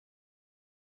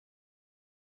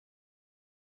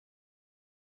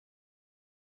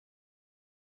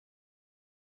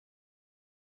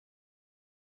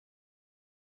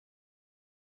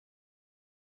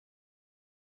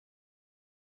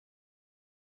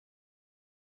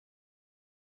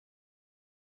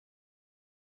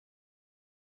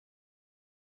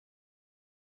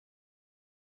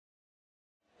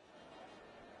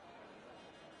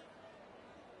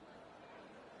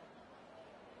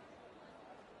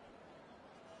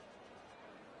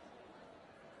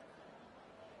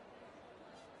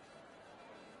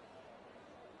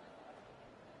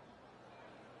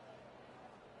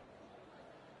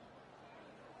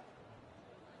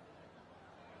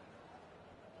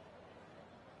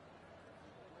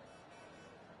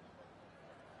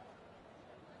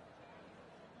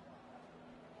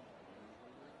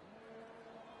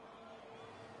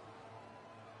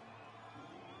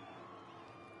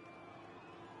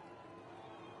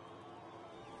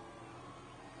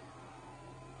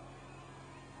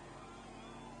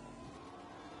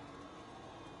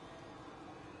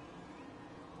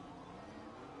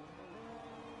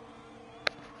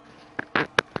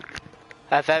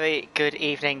A very good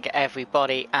evening,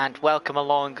 everybody, and welcome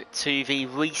along to the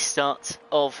restart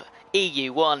of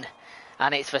EU1.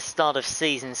 And it's the start of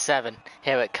Season 7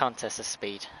 here at Contest of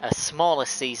Speed. A smaller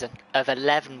season of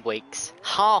 11 weeks,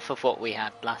 half of what we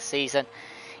had last season.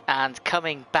 And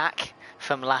coming back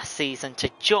from last season to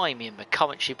join me in the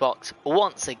commentary box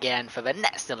once again for the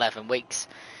next 11 weeks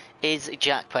is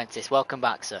Jack Prentice. Welcome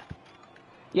back, sir.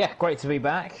 Yeah, great to be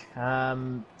back. I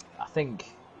think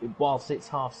whilst it's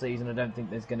half season, I don't think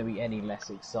there's going to be any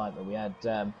less excitement. We had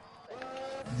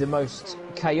the most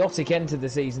chaotic end to the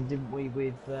season, didn't we,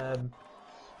 with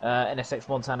NSX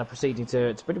Montana proceeding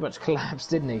to pretty much collapse,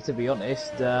 didn't he, to be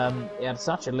honest. He had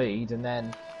such a lead, and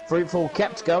then Fruitful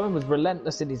kept going, was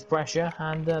relentless in his pressure,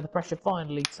 and the pressure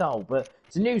finally told. But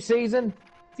it's a new season,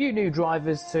 a few new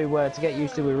drivers to get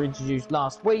used to. We were introduced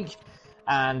last week,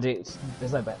 and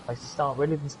there's no better place to start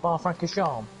really than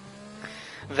Spa-Francorchamps.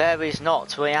 There is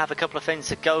not. We have a couple of things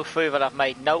to go through that I've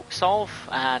made notes of,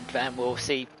 and then we'll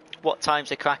see what times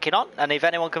they're cracking on. And if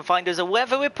anyone can find us a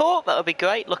weather report, that would be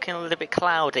great. Looking a little bit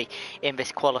cloudy in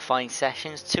this qualifying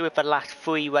sessions. 2 of the last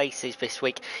 3 races this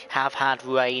week have had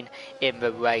rain in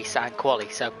the race and quali,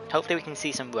 so hopefully we can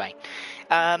see some rain.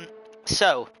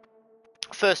 So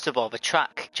first of all, the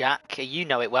track, Jack, you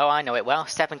know it well, I know it well.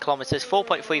 7 kilometres,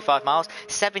 4.35 miles,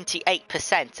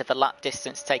 78% of the lap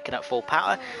distance taken at full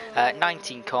power,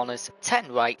 19 corners,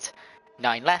 10 right,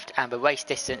 9 left, and the race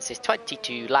distance is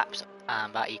 22 laps,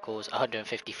 and that equals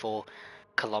 154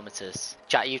 kilometres.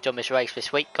 Jack, you've done this race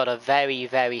this week, got a very,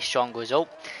 very strong result.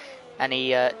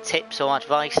 Any tips or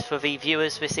advice for the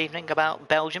viewers this evening about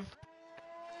Belgium?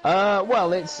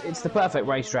 Well, it's the perfect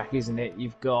racetrack, isn't it?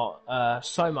 You've got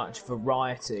so much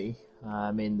variety.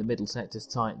 In the middle sector's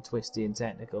tight and twisty and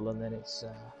technical, and then it's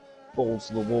balls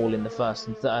to the wall in the first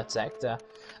and third sector.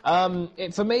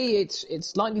 For me,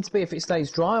 it's likely to be, if it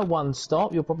stays dry, a one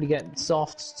stop. You'll probably get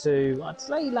softs to, I'd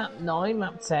say, lap 9,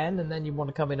 lap 10, and then you want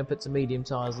to come in and put some medium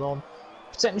tyres on.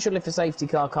 Potential if a safety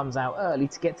car comes out early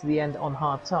to get to the end on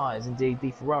hard tyres. Indeed,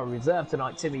 the Ferrari reserve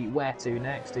tonight, Timmy Ware to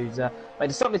next, who's made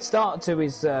a solid start to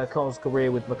his car's career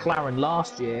with McLaren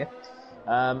last year.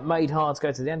 Made hard to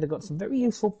go to the end and got some very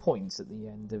useful points at the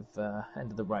end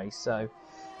of the race. So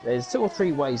there's 2 or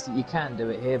 3 ways that you can do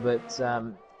it here, but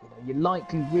you're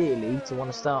likely really to want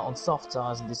to start on soft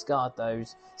tyres and discard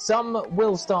those. Some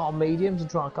will start on mediums and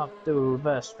try and do a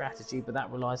reverse strategy, but that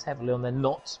relies heavily on there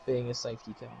not being a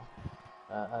safety car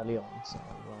early on. So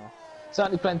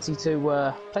certainly plenty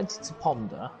to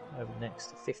ponder over the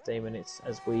next 15 minutes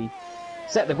as we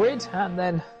set the grid and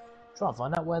then try and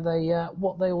find out where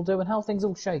what they all do and how things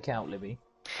all shake out, Libby.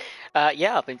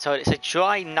 Yeah, I've been told it's a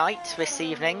dry night this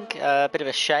evening. A bit of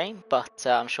a shame, but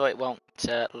I'm sure it won't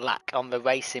lack on the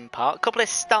racing part. A couple of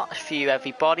stats for you,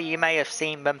 everybody. You may have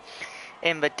seen them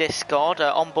in the Discord.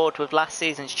 On board with last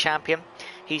season's champion.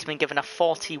 He's been given a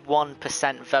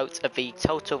 41% vote of the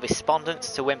total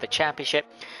respondents to win the championship.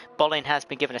 Bolin has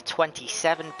been given a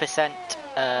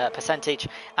 27% percentage,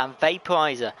 and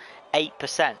Vaporizer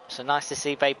 8%. So nice to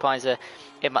see Vaporizer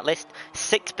in that list.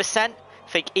 6%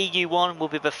 think EU1 will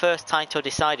be the first title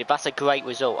decided. That's a great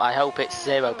result. I hope it's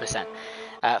 0%.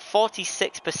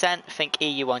 46% think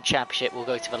EU1 championship will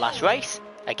go to the last race.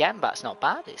 Again, that's not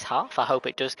bad. It's half. I hope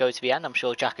it does go to the end. I'm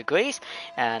sure Jack agrees.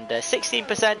 And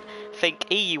 16% think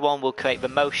EU1 will create the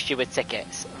most steward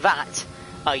tickets. That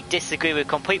I disagree with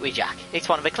completely, Jack. It's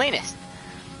one of the cleanest.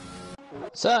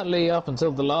 Certainly, up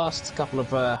until the last couple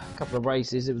of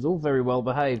races, it was all very well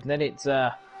behaved. And then it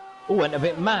all went a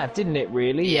bit mad, didn't it?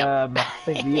 Really. Yep. I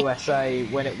think the USA,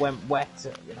 when it went wet,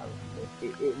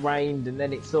 it rained, and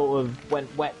then it sort of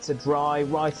went wet to dry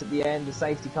right at the end. The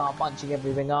safety car bunching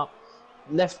everything up.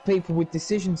 Left people with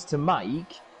decisions to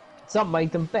make. Some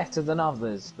made them better than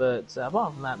others, but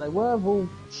apart from that, they were all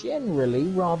generally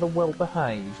rather well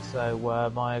behaved.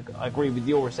 So I agree with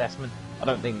your assessment. I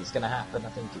don't think it's going to happen. I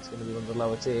think it's going to be one of the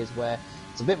lower tiers where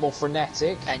it's a bit more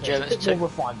frenetic, endurance, a bit more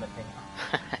refinement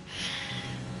here.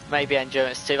 Maybe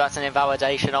endurance too. That's an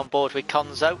invalidation on board with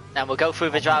Konzo, and we'll go through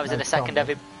the drivers in a second.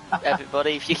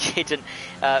 Everybody, if you didn't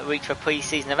reach for a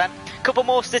pre-season event. Couple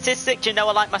more statistics. You know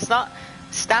I like my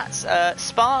stats.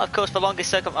 Spa, of course, the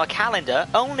longest circuit on our calendar,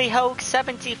 only holds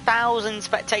 70,000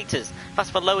 spectators. That's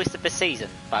the lowest of the season,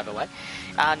 by the way.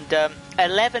 And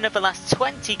 11 of the last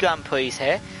 20 Grand Prix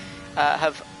here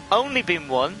have only been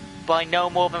won by no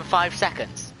more than 5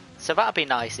 seconds. So that'd be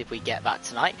nice if we get that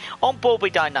tonight. On board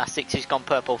with Dynastics, who's gone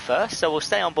purple first, so we'll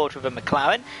stay on board with a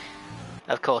McLaren.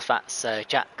 Of course, that's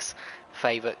Jack's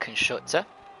favourite constructor.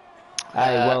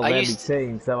 Hey, well, they're my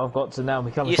team, so I've got to now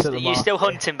become a cinema. You're still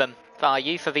hunting them, are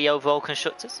you, for the overall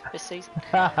constructors this season?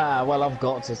 Well, I've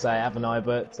got to say, haven't I?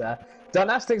 But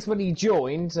Dynastics, when he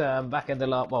joined back in the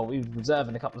last, well, he was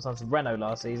reserving a couple of times for Renault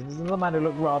last season. There's another man who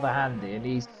looked rather handy, and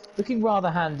he's looking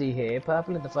rather handy here.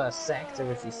 Purple in the first sector,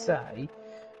 as you say.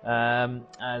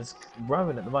 As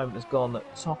Rowan at the moment has gone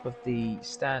at top of the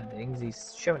standings.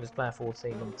 He's showing as player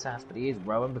 14 on the task, but he is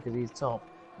Rowan because he's top.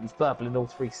 He's purple in all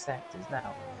 3 sectors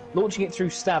now. Launching it through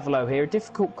Stavelo here, a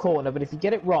difficult corner, but if you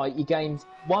get it right, you gain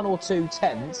 1 or 2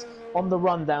 tenths on the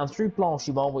rundown through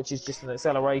Blanchimont, which is just an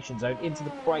acceleration zone, into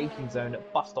the braking zone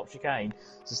at bus stop chicane.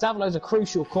 So Stavelo's a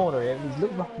crucial corner here, and he's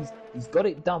looking like he's got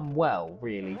it done well,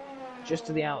 really. Just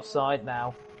to the outside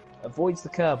now. Avoids the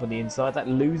curb on the inside. That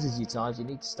loses you times. You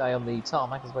need to stay on the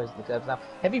tarmac as opposed to the curb. Now,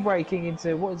 heavy braking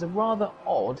into what is a rather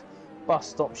odd bus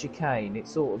stop chicane. It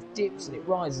sort of dips and it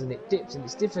rises and it dips, and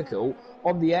it's difficult.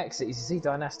 On the exit, you see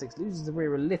Dynastics loses the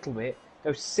rear a little bit.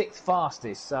 Goes 6th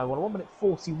fastest, so on 1 minute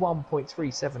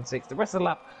 41.376. The rest of the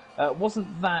lap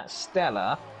wasn't that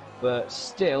stellar, but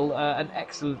still an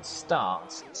excellent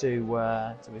start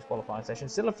to his qualifying session.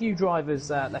 Still a few drivers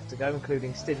left to go,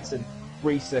 including Stinson,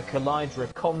 Risa, Kalidra,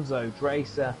 Konzo,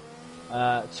 Dracer,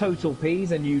 Total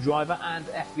P's, a new driver, and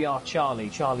FBR Charlie.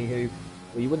 Charlie, who,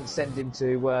 well, you wouldn't send him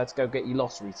to go get your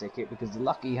lottery ticket because the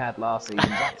luck he had last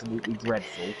season was absolutely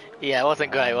dreadful. Yeah, it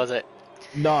wasn't great, was it?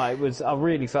 No, it was. I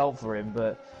really felt for him,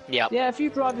 but yeah, a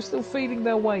few drivers still feeling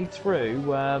their way through.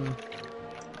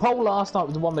 Pole last night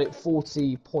was 1 minute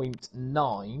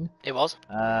 40.9. It was,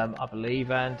 I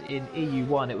believe, and in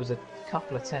EU1 it was a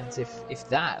couple of tenths, if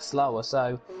that, slower.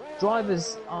 So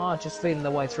drivers are just feeling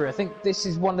their way through. I think this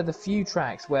is one of the few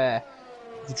tracks where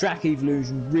the track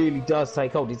evolution really does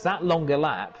take hold. It's that longer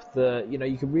lap that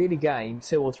you can really gain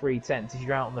 2 or 3 tenths if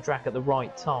you're out on the track at the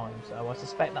right time. So I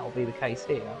suspect that will be the case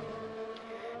here.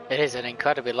 It is an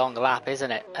incredibly long lap,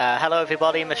 isn't it? Hello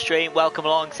everybody in the stream, welcome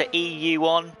along to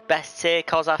EU1, best tier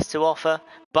Cos has to offer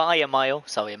by a mile,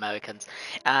 sorry Americans.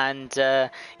 And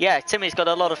yeah, Timmy's got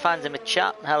a lot of fans in the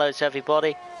chat, hello to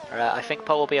everybody. I think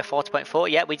Paul will be a 40.4,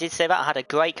 yeah, we did say that. I had a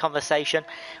great conversation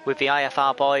with the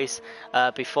IFR boys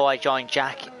before I joined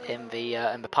Jack in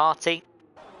the party.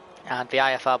 And the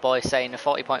IFR boys saying the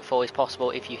 40.4 is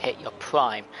possible if you hit your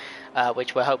prime,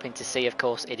 which we're hoping to see. Of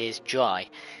course, it is dry.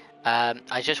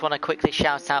 I just want to quickly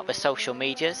shout out the social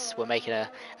medias. We're making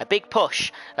a big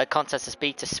push at Contest of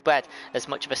Speed to spread as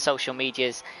much of the social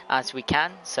medias as we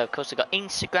can. So of course we've got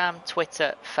Instagram,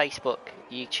 Twitter, Facebook,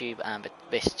 YouTube and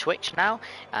this Twitch now.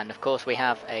 And of course we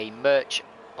have a merch,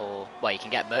 or well, you can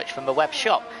get merch from the web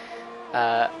shop.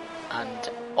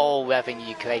 And all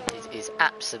revenue created is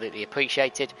absolutely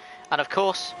appreciated. And of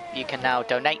course you can now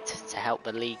donate to help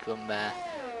the league run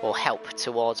or help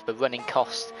towards the running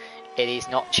cost. It is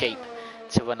not cheap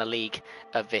to run a league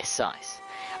of this size.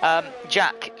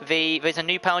 Jack, there's a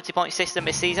new penalty point system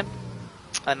this season,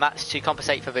 and that's to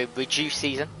compensate for the reduced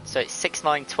season. So it's 6,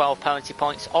 9, 12 penalty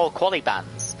points, all quali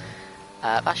bans.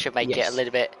 That should make it a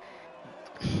little bit...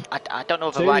 I don't know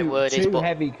what the right word is, but... Two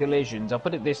heavy collisions, I'll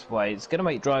put it this way, it's going to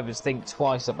make drivers think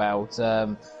twice about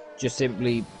just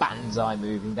simply banzai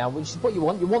moving down, which is what you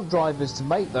want. You want drivers to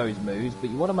make those moves, but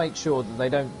you want to make sure that they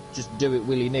don't just do it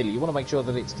willy-nilly. You want to make sure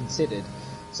that it's considered.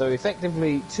 So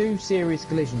effectively, 2 serious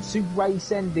collisions, 2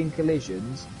 race-ending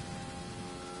collisions,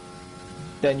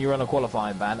 then you're on a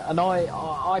qualifying ban. And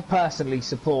I personally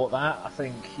support that. I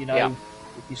think, if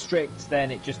you're strict, then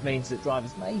it just means that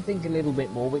drivers may think a little bit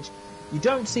more, which you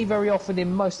don't see very often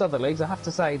in most other leagues. I have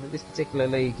to say that this particular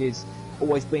league has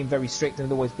always been very strict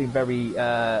and always been very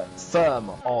firm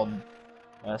on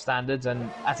standards,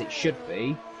 and as it should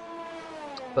be.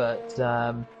 But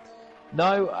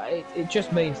no, it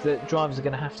just means that drivers are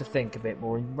going to have to think a bit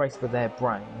more and race with their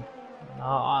brain.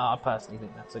 I personally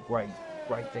think that's a great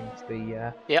thing to be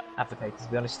advocated, to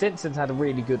be honest. Stinson's had a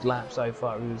really good lap so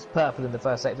far. He was purple in the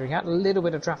first sector. He had a little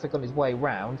bit of traffic on his way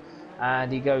round,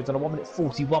 and he goes on a 1 minute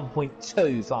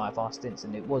 41.2 fast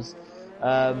Stinson. It was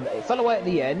it fell away at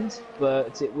the end,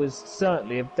 but it was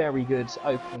certainly a very good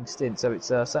opening stint, so it's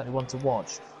certainly one to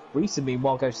watch. Risa,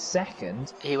 meanwhile, goes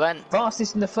second. He went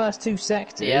fastest in the first 2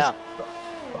 sectors,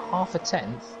 but half a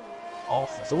tenth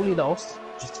off. That's all he lost.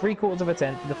 Just 3/4 of a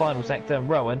tenth in the final sector, and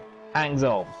Rowan hangs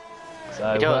on.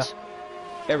 So he does.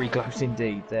 Very close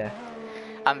indeed there.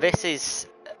 And this is,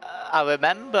 I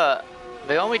remember,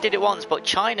 they only did it once, but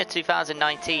China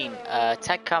 2019,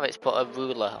 Ted Kravitz put a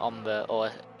ruler on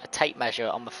or a tape measure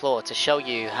on the floor to show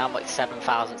you how much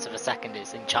 7/1000ths of a second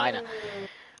is in China.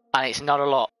 And it's not a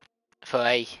lot for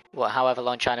however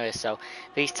long China is. So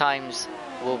these times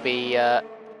will be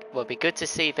good to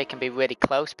see if they can be really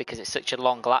close, because it's such a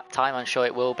long lap time. I'm sure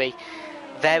it will be.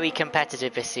 Very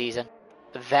competitive this season.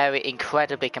 Very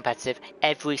incredibly competitive.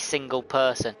 Every single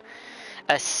person.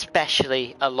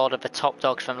 especially a lot of the top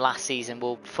dogs from last season,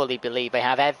 will fully believe they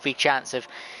have every chance of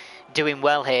doing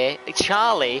well here.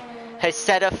 Charlie has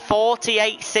set a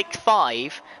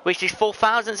 48.65, which is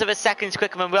 0.04 of a second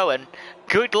quicker than Rowan.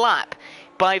 Good lap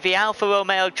by the Alfa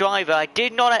Romeo driver. I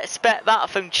did not expect that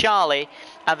from Charlie,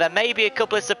 and there may be a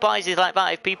couple of surprises like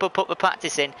that if people put the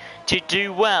practice in to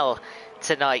do well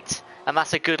tonight. And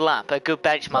that's a good lap, a good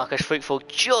benchmark, as Fruitful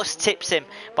just tips him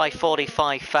by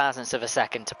 45,000ths of a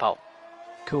second to pole.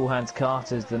 Cool Hans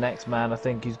Carter's the next man, I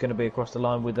think, who's going to be across the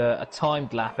line with a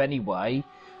timed lap anyway.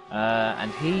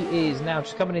 And he is now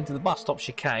just coming into the bus stop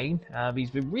chicane. He's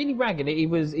been really ragging it.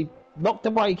 He knocked the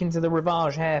brake into the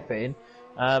Rivage hairpin,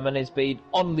 and has been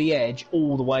on the edge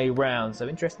all the way round. So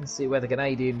interesting to see where the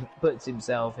Canadian puts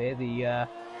himself here. The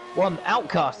one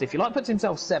outcast, if you like, puts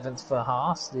himself 7th for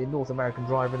Haas, the North American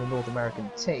driver in the North American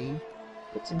team.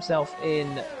 Puts himself in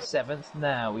 7th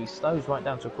now. He slows right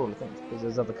down to a crawl, I think, because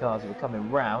there's other cars that are coming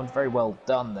round. Very well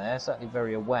done there, certainly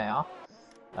very aware.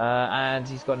 And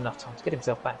he's got enough time to get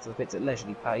himself back to the pits at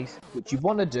leisurely pace, which you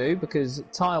want to do because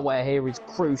tyre wear here is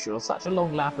crucial. Such a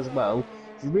long lap as well.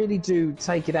 If you really do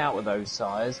take it out with those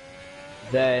tyres,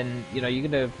 then you're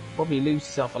going to probably lose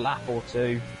yourself a lap or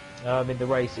two in the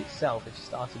race itself if you're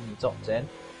starting in the top 10,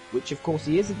 which of course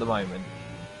he is at the moment.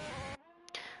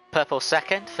 Purple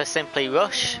second for Simply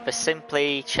Rush, for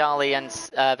Simply Charlie and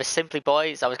the Simply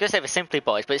Boys. I was going to say the Simply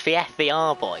Boys, but it's the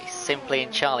FVR Boys. Simply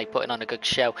and Charlie putting on a good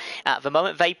show. At the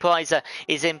moment, Vaporizer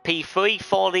is in P3,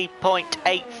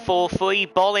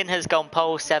 40.843. Bolin has gone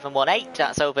pole 718.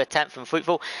 That's over 10th from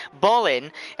Fruitful.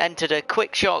 Bolin entered a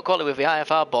quick short quality with the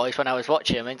IFR Boys when I was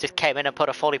watching him and just came in and put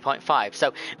a 40.5.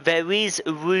 So there is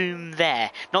room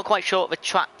there. Not quite sure what the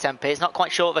track temp is, not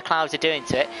quite sure what the clouds are doing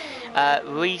to it.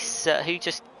 Reese, who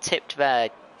just tipped there,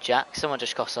 Jack? Someone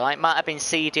just crossed the line. Might have been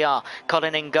CDR,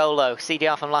 Colin Ngolo,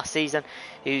 CDR from last season,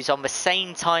 who's on the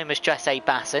same time as Jesse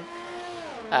Basson.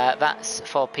 That's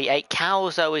for P8.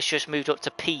 Calzo has just moved up to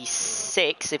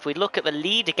P6. If we look at the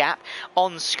leader gap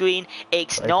on screen,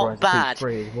 it's not bad.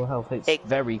 Well, it's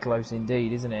very close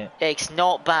indeed, isn't it? It's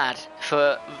not bad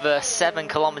for the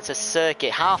 7-kilometre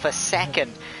circuit. Half a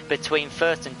second between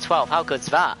 1st and 12th. How good's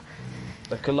that?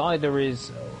 The Collider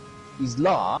he's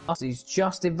last. He's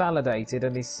just invalidated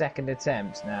on his second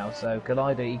attempt now. So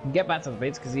Collider, he can get back to the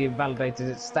pits because he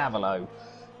invalidated at Stavilo.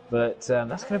 But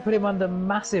that's going to put him under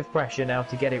massive pressure now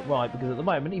to get it right, because at the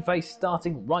moment he faces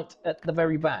starting right at the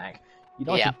very back.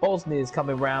 United Bosnia is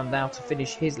coming round now to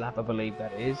finish his lap, I believe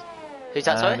that is. Who's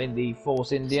that, sorry? In the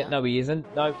Force India. No, he isn't.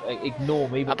 No, ignore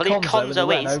me. But I believe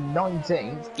Konzo is.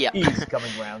 19th, he's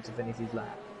coming round to finish his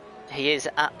lap. He is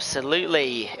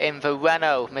absolutely in the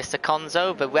Renault, Mr.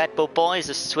 Konzo. The Red Bull boys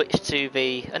have switched to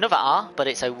another R, but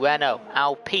it's a Renault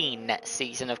Alpine next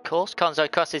season, of course.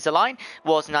 Konzo crosses the line,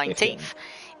 was 19th. 15.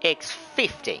 It's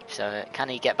 50, so can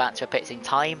he get back to a pits in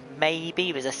time?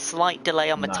 Maybe. There's a slight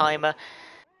delay on the timer,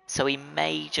 so he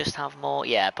may just have more.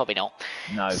 Yeah, probably not.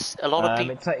 No. A lot of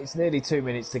people. It's nearly 2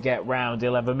 minutes to get round.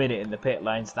 He'll have a minute in the pit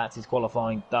lane, so that's his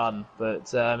qualifying done.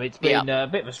 But it's been a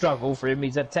bit of a struggle for him.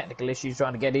 He's had technical issues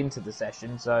trying to get into the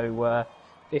session, so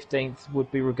 15th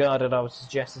would be regarded, I would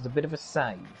suggest, as a bit of a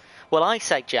save. Well, I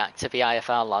said, Jack, to the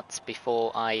IFR lads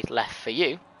before I left for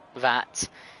you, that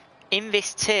in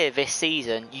this tier this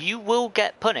season, you will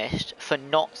get punished for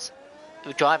not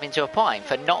driving to a prime,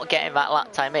 for not getting that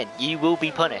lap time in. You will be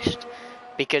punished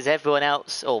because everyone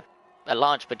else, or a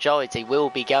large majority, will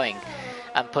be going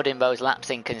and putting those laps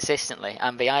in consistently.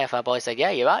 And the IFR boys said,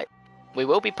 yeah, you're right, we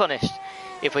will be punished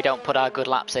if we don't put our good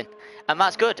laps in. And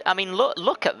that's good. I mean,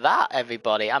 look at that,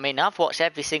 everybody. I mean, I've watched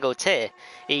every single tier,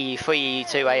 EU3,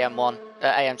 EU2,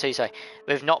 AM2, sorry.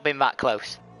 We've not been that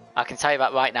close. I can tell you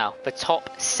that right now. The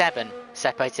top 7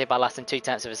 separated by less than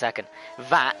 0.2 of a second.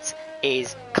 That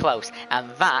is close. And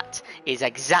that is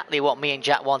exactly what me and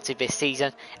Jack wanted this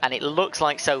season. And it looks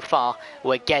like so far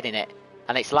we're getting it.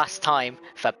 And it's last time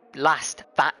for last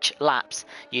batch laps.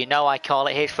 You know I call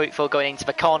it. Here's Fruitful going into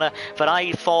the corner. But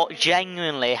I thought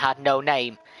genuinely had no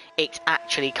name. It's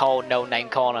actually called No Name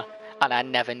Corner. And I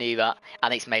never knew that.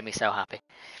 And it's made me so happy.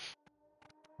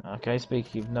 Okay,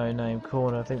 speaking of No Name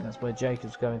Corner, I think that's where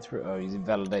Jacob's going through. Oh, he's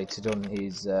invalidated on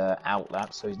his out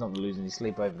lap, so he's not losing his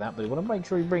sleep over that. But we want to make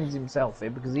sure he brings himself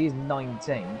in, because he is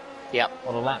 19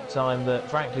 on a lap time that,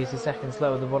 frankly, is a second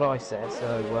slower than what I said.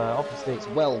 So obviously it's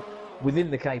well within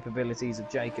the capabilities of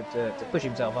Jacob to push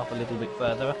himself up a little bit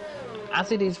further,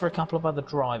 as it is for a couple of other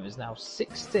drivers. Now,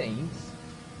 16th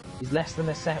is less than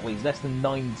he's less than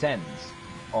 9/10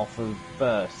 off of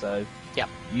first. So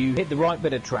you hit the right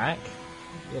bit of track,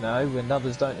 you know, when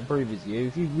others don't improve as you.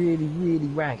 If you really, really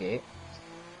rag it,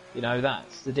 You know,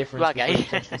 that's the difference Okay.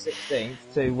 between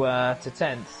 16th to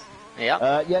 10th.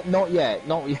 Yeah. Yeah, not yet.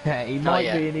 He might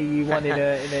yet. be in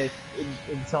EU1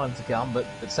 in time to come, but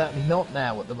certainly not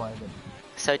now at the moment.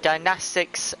 So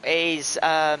Dynastics is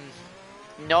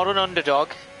not an underdog,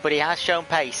 but he has shown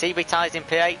pace. He retires in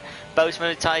P8, Bozeman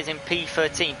retires in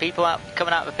P13. People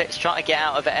coming out of the pits trying to get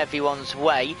out of everyone's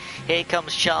way. Here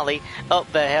comes Charlie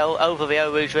up the hill, over the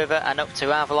Eau Rouge River and up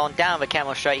to Avalon. Down the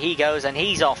Camel Straight he goes, and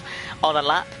he's off on a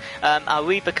lap. I'll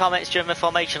read the comments during the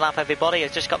formation lap, everybody.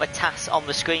 I've just got the TAS on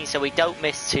the screen so we don't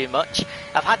miss too much.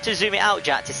 I've had to zoom it out,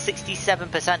 Jack, to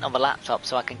 67% on the laptop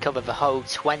so I can cover the whole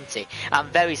 20. I'm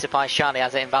very surprised Charlie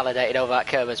has it invalidated over that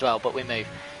curve as well, but we move.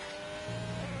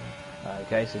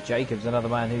 Okay, so Jacob's another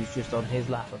man who's just on his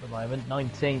lap at the moment,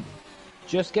 19th.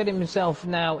 Just getting himself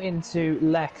now into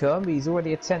Leckham. He's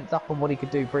already a 10th up on what he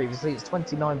could do previously. It's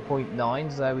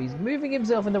 29.9, so he's moving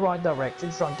himself in the right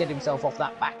direction to try and get himself off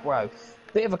that back row.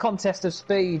 Bit of a contest of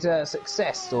speed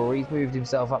success story. He's moved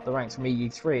himself up the ranks from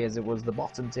EU3 as it was the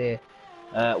bottom tier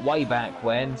way back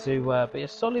when to be a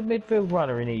solid midfield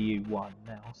runner in EU1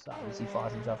 now. So as he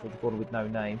fires himself with the corner with no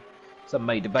name. Some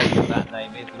may debate what that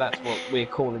name is, but that's what we're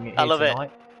calling it here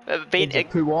tonight. Into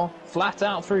Pouon, flat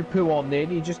out through Pouon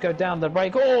nearly. You just go down the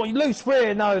brake. Oh, loose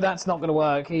rear. No, that's not going to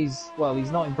work. He's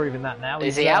not improving that now.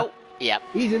 Is he out? Yep.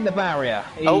 He's in the barrier.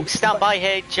 Stand by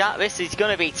here, Jack. This is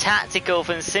going to be tactical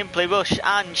from Simply Rush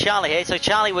and Charlie here. So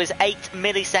Charlie was 8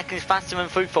 milliseconds faster than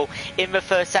Fruitful in the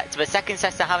first sector. The second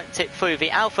sector haven't tipped through. The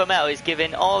Alpha Male is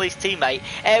giving all his teammate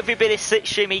every bit of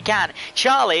slipstream he can.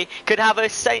 Charlie could have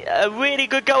a really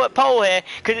good go at pole here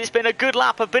because it's been a good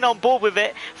lap. I've been on board with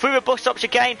it. Through the bus stop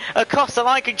chicane, across the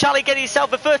line. Can Charlie get himself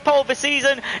the first pole of the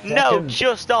season? No,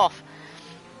 just off.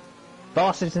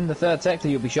 Fastest in the third sector,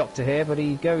 you'll be shocked to hear, but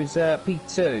he goes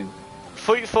P2.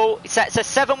 Fruitful sets a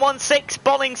 7.16,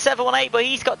 Bolling 7.18, but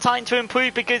he's got time to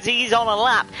improve because he's on a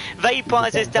lap.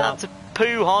 Vaporizer's down to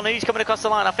Pouhon, who's coming across the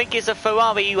line. I think it's a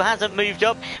Ferrari who hasn't moved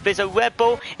up. There's a Red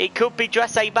Bull. It could be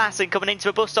Dressé Basson coming into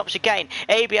a bus stop chicane.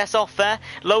 ABS off there.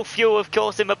 Low fuel, of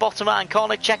course, in the bottom right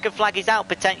corner. Checker flag is out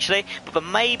potentially, but there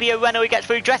may be a Renault who gets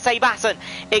through. Dressé Basson,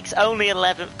 it's only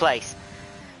 11th place.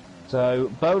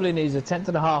 So Bolin is a 10th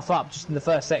and a half up just in the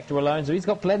first sector alone, so he's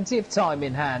got plenty of time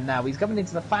in hand now. He's coming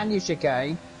into the Fania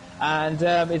chicane, and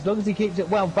as long as he keeps it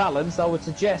well balanced, I would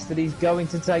suggest that he's going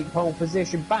to take pole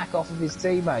position back off of his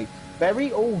teammate.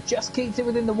 Berry, just keeps it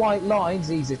within the white lines.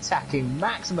 He's attacking,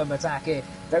 maximum attack here.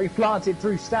 Very planted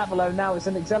through Stavilo. Now it's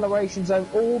an acceleration zone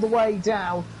all the way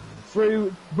down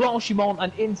through Blanchimont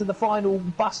and into the final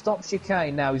bus stop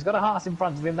chicane. Now he's got a Haas in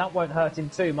front of him. That won't hurt him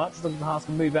too much as long as the Haas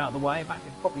can move out of the way. In fact,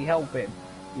 it'll probably help him.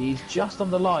 He's just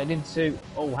on the line into...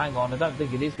 Oh, hang on. I don't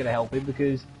think it is going to help him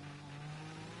because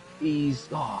he's...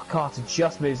 Carter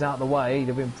just moves out of the way. He'd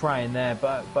have been praying there,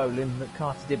 but Bolin, but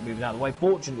Carter didn't move out of the way.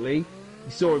 Fortunately,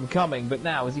 he saw him coming, but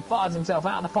now as he fires himself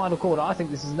out of the final corner, I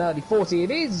think this is an early 40. It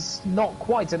is not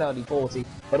quite an early 40,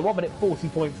 but a 1 minute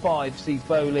 40.5 sees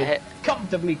Bolin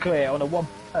comfortably clear on a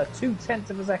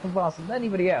 2/10 of a second faster than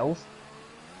anybody else.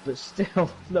 But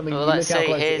still, I mean, well, look how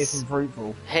close it is from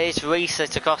Fruitful. Here's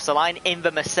Reset across the line in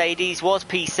the Mercedes. Was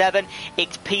P7,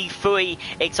 it's P3.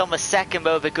 It's on the second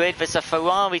row of the grid. There's a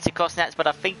Ferrari to cross next, but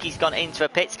I think he's gone into a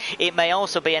pit. It may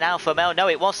also be an Alfa Male. No,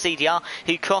 it was CDR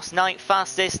who crossed 9th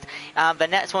fastest. The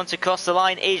next one to cross the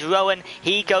line is Rowan.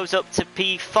 He goes up to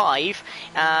P5,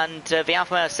 and the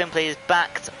Alfa Male simply is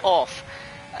backed off.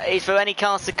 Is there any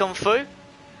cars to come through?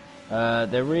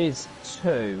 There is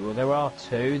two. Well, there are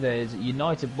two. There's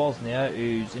United Bosnia,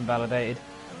 who's invalidated.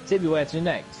 Tibuetu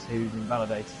next, who's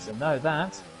invalidated. So no,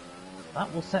 that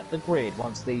will set the grid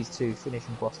once these two finish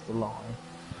and cross the line.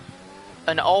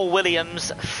 An All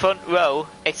Williams front row.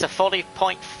 It's a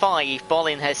 40.5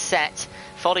 Bolin has set.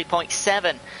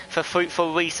 40.7 for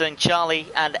Fruitful, Risa and Charlie,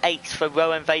 and 8 for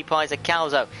Rowan, Vaporizer,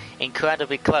 Calzo.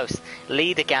 Incredibly close.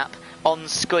 Leader gap on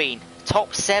screen.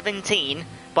 Top 17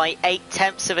 by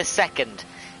 0.8 of a second.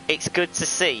 It's good to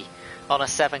see on a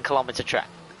 7-kilometre track.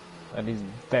 That is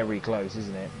very close,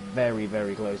 isn't it? Very,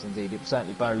 very close indeed. It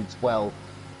certainly bodes well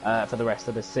for the rest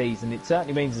of the season. It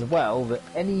certainly means as well that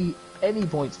any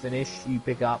points finish you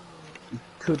pick up, it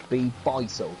could be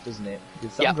vital, doesn't it?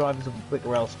 Because some drivers will be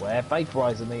quicker elsewhere.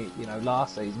 Vaporizer,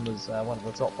 last season was one of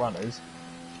the top runners.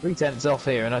 0.3 off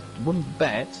here, and I wouldn't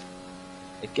bet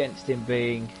against him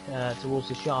being towards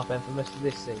the sharp end for most of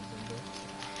this season.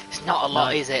 It's not a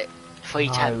lot, is it?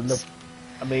 0.3. Look,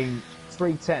 I mean,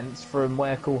 0.3 from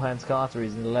where Cool Hands Carter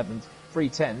is in 11th.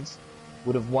 0.3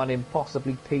 would have won him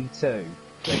possibly P2.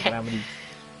 How many?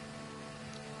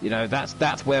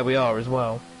 That's where we are as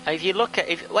well. If you look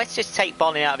at, let's just take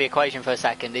Bolin out of the equation for a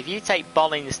second. If you take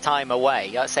Bolin's time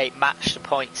away, let's say it matched to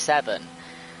 0.7,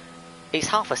 it's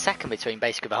half a second between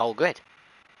basically the whole grid.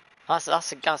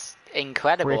 That's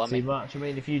incredible. Pretty much. I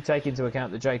mean, if you take into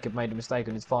account that Jacob made a mistake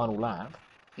on his final lap,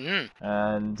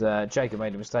 and Jacob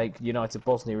made a mistake, United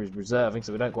Bosnia is reserving,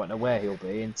 so we don't quite know where he'll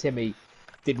be, and Timmy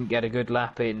didn't get a good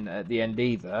lap in at the end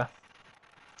either.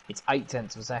 It's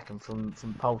 0.8 of a second from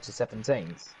pole to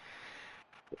 17th.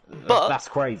 But that's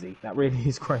crazy. That really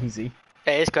is crazy.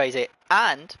 It is crazy.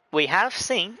 And we have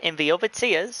seen in the other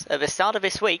tiers at the start of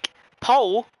this week,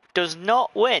 pole does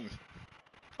not win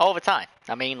all the time.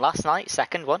 I mean, last night,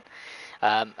 second one.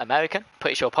 American,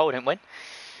 pretty sure pole didn't win.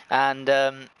 And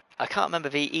I can't remember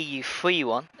the EU3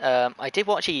 one. I did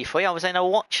watch EU3. I was in a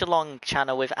watch-along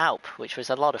channel with Alp, which was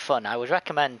a lot of fun. I would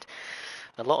recommend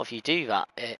a lot of you do that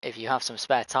if you have some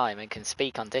spare time and can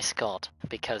speak on Discord,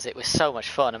 because it was so much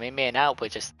fun. I mean, me and Alp were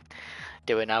just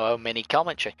doing our own mini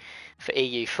commentary for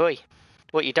EU3.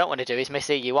 What you don't want to do is miss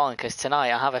EU1, because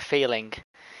tonight I have a feeling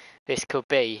this could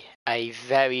be a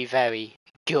very, very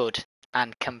good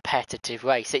and competitive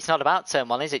race. It's not about turn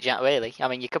 1, is it, Jack, really? I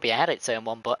mean, you could be ahead at turn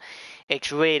 1, but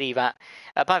it's really that...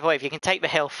 by the way, if you can take the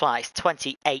hill flat, it's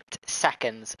 28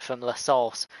 seconds from La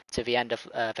Source to the end of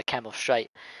the Kemmel Straight,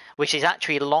 which is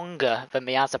actually longer than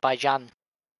the Azerbaijan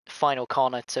final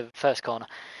corner to first corner.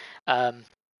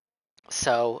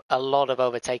 So a lot of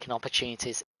overtaking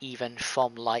opportunities, even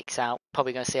from lights out.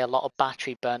 Probably going to see a lot of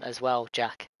battery burnt as well,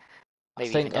 Jack. Maybe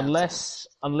I think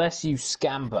unless you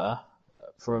scamper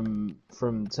from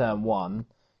turn 1,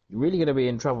 you're really going to be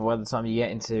in trouble by the time you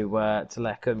get into to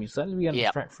Leckham. You'll certainly be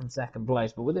under threat from second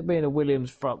place, but with it being a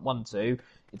Williams front 1-2,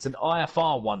 it's an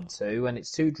IFR 1-2, and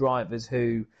it's two drivers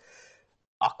who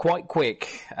are quite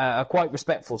quick, are quite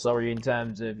respectful, in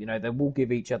terms of, they will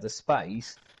give each other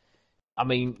space. I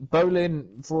mean,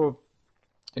 Bolin, for,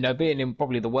 being in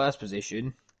probably the worst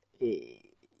position, he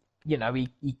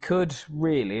could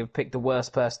really have picked the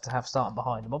worst person to have starting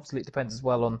behind him. Obviously, it depends as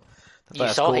well on the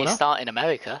first corner. You saw his start in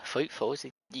America,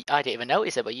 Fruitfuls. I didn't even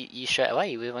notice it, but you straight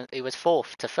away, he was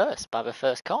fourth to first by the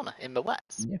first corner in the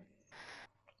wets.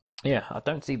 Yeah, I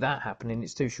don't see that happening.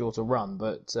 It's too short a run,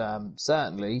 but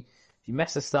certainly, if you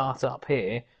mess a start up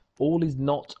here, all is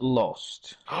not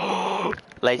lost.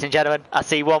 Ladies and gentlemen, I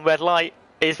see one red light.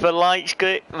 Is the lights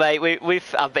good? Mate,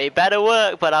 it better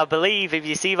work, but I believe if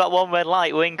you see that one red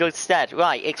light, we're in good stead.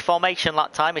 Right, it's formation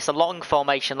lap time. It's a long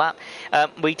formation lap.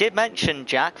 We did mention,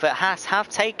 Jack, that Haas have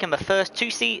taken the first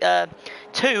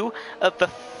two of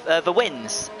the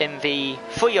wins in the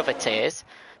 3 other tiers.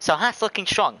 So Haas looking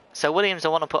strong. So Williams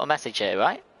will want to put a message here,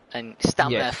 right? And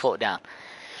stamp their foot down.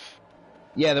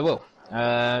 Yeah, they will.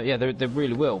 They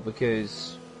really will,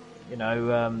 because...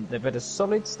 they've had a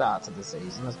solid start to the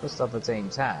season, as most other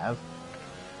teams have.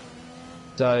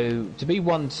 So, to be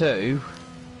 1-2,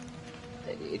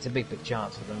 it's a big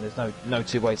chance for them. There's no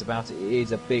two ways about it. It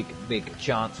is a big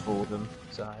chance for them.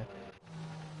 So,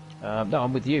 no,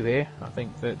 I'm with you here. I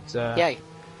think that... Yay.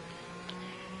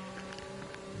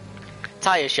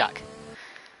 Tyres, Jack.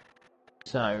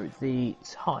 So, the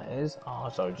tyres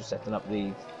are... Sorry, just setting up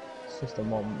the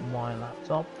system on my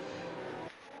laptop.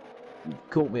 You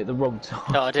caught me at the wrong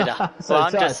time. Oh, did I? Well,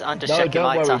 I'm just checking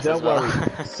my task as well.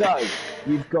 So,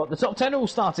 you've got the top 10 all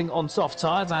starting on soft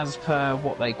tyres as per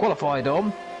what they qualified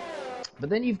on.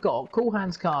 But then you've got Cool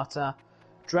Hands Carter,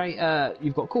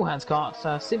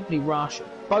 Simply Rush,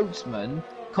 Boatsman,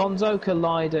 Konzo,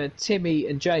 Collider, Timmy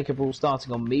and Jacob are all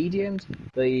starting on mediums.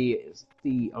 I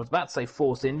was about to say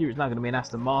Force India, it's now going to be an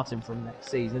Aston Martin from next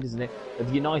season, isn't it?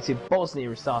 The United Bosnia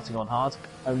is starting on hard.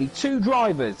 Only 2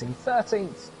 drivers in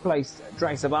 13th place,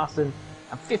 Dre Sebastian,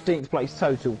 and 15th place,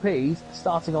 Total P's,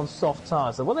 starting on soft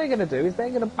tyres. So what they're going to do is they're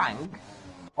going to bank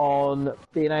on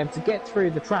being able to get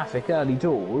through the traffic early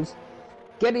doors,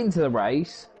 get into the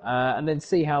race, and then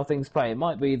see how things play. It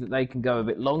might be that they can go a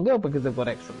bit longer because they've got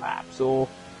extra laps, or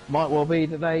might well be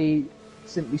that they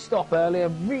simply stop earlier,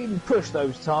 really push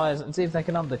those tyres and see if they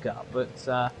can undercut. But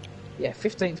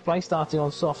 15th place starting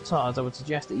on soft tyres, I would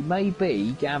suggest that he may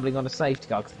be gambling on a safety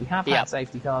car, because we have had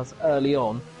safety cars early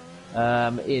on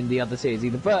in the other tiers,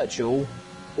 either virtual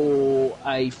or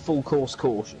a full course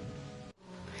caution.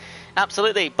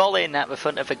 Absolutely. Bolin at the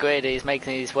front of the grid is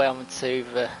making his way onto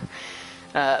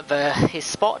his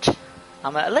spot.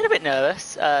 I'm a little bit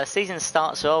nervous. Season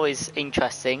starts are always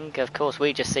interesting. Of course,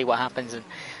 we just see what happens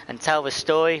and tell the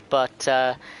story. But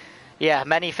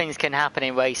many things can happen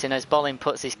in racing as Bolin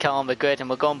puts his car on the grid, and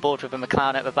we'll go on board with a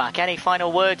McLaren at the back. Any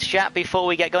final words, Jack, before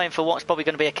we get going for what's probably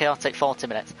going to be a chaotic 40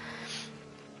 minutes?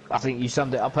 I think you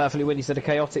summed it up perfectly when you said a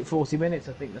chaotic 40 minutes.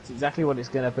 I think that's exactly what it's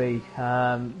going to be.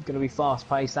 Going to be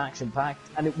fast-paced, action-packed,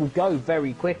 and it will go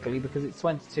very quickly because it's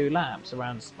 22 laps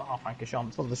around Spa-Francorchamps.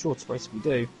 It's one of the shortest races we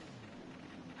do.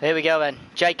 Here we go then.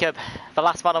 Jacob, the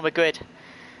last man on the grid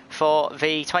for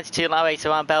the 22-lap race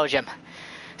around Belgium.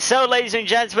 So, ladies and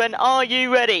gentlemen, are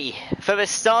you ready for the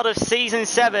start of Season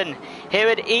 7 here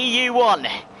at EU1?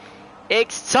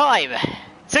 It's time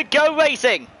to go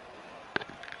racing!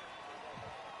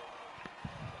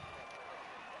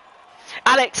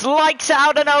 Alex lights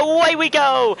out and away we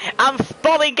go, and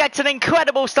Bolin gets an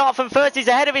incredible start from first. He's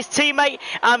ahead of his teammate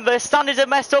and the standards have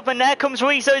messed up, and there comes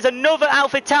Riso. There's another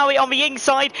Alpha Tauri on the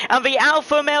inside and the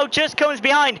Alfa Male just comes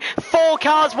behind, 4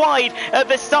 cars wide at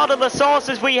the start of the source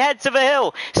as we head to the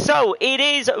hill. So it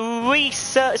is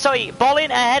Bolin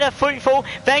ahead of Fruitful,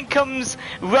 then comes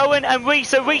Rowan and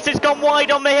Riso. Riso's gone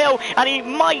wide on the hill and he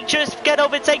might just get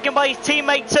overtaken by his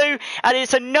teammate too, and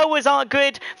it's a Noah's Ark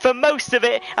grid for most of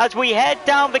it as we head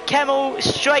down the Kemmel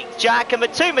straight, Jack, and the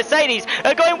 2 Mercedes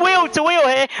are going wheel to wheel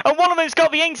here, and one of them's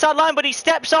got the inside line but he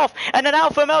steps off, and then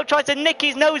Alfa Romeo tries to nick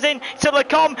his nose in to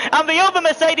Lecom, and the other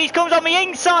Mercedes comes on the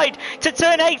inside to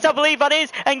turn 8, I believe that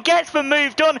is, and gets the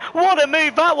move done. What a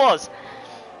move that was.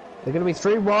 They're going to be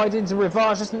 3 wide into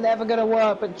Rivage. That's never going to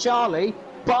work, but Charlie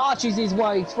barges his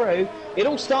way through. It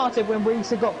all started when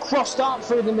Risa got crossed up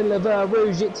through the middle of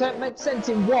Rouge. It sent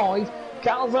him wide.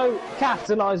 Calvo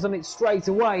capitalised on it straight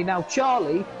away. Now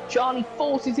Charlie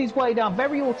forces his way down.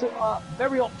 Very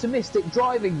optimistic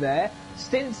driving there.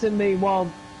 Stinson,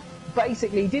 meanwhile,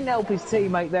 basically didn't help his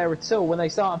teammate there at all when they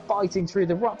started fighting through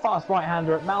the fast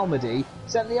right-hander at Malmedy.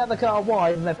 Sent the other car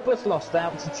wide and they've both lost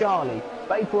out to Charlie.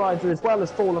 Vaporizer as well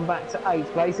has fallen back to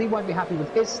 8th place. He won't be happy with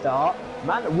his start. The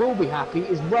man that will be happy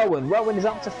is Rowan. Rowan is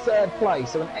up to 3rd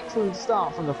place, so an excellent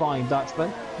start from the Flying Dutchman.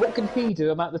 What can he do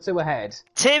about the 2 ahead?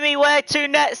 Timmy Ware 2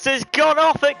 Nets has gone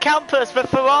off at campus. The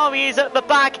Ferrari is at the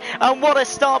back, and what a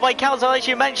start by Calzo, as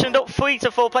you mentioned, up 3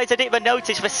 to 4 place. I didn't even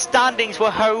notice the standings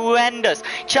were horrendous.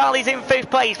 Charlie's in 5th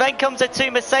place, then comes the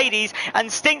 2 Mercedes,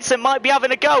 and Stinson might be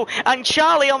having a go, and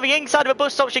Charlie on the inside of a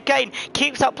bus stop chicane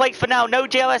keeps that place for now. No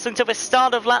GLS until the start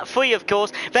of lap 3, of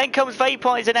course. Then comes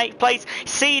Vaporize in 8th place,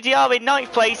 CDR in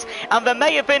 9th place, and there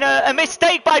may have been a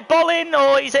mistake by Bolin,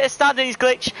 or is it a standings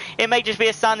glitch? It may just be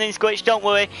a standings glitch, don't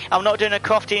worry. I'm not doing a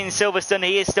Crofty in Silverstone,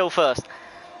 he is still first.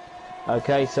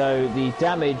 Okay, so the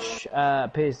damage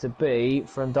appears to be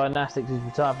from Dynastics, who's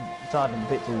retired from the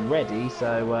pits already,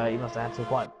 so he must have had some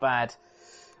quite bad...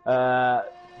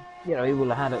 he will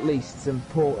have had at least some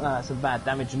bad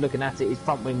damage. Looking at it, his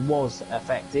front wing was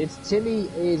affected. Timmy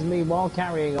is meanwhile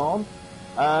carrying on.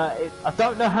 I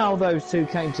don't know how those 2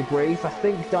 came to grief. I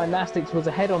think Dynastics was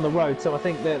ahead on the road, so I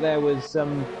think that there was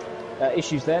some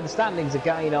issues there. The standings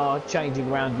again are changing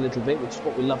around a little bit, which is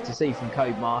what we love to see from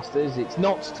Codemasters. It's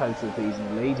not Total Fees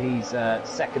in the lead. He's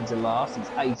 2nd to last. He's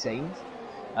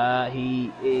 18th.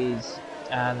 He is,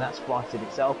 and that's righted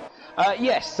itself.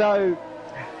 Yes, so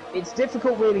it's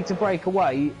difficult really to break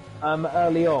away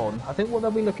early on. I think what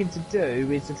they'll be looking to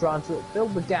do is to try and fill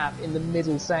the gap in the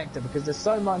middle sector, because there's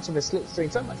so much of a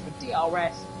slipstream, so much of a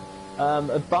DRS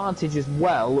advantage as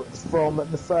well from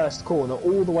the first corner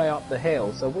all the way up the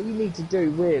hill. So what you need to do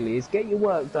really is get your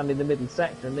work done in the middle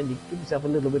sector, and then you give yourself a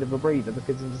little bit of a breather,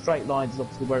 because in the straight lines is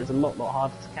obviously where it's a lot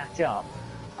harder to catch up.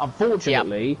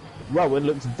 Unfortunately, Rowan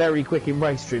looks very quick in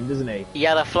race trim, doesn't he?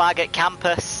 Yeah, the flag at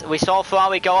campus. We saw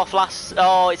Ferrari go off last...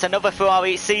 Oh, it's another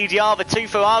Ferrari. It's CDR. The 2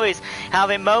 Ferraris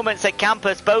having moments at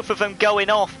campus, both of them going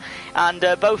off. And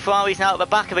both Ferraris now at the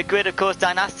back of the grid. Of course,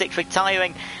 Dynastics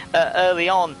retiring early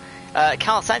on.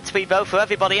 Carl Centipede, though, for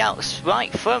everybody else.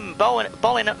 Right from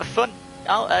Bolin at the front.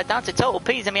 Down to Total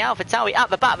P's and the Alpha Tauri at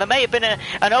the back. There may have been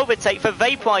an overtake for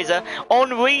Vaporizer on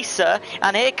Risa,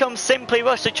 and here comes Simply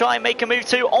Rush to try and make a move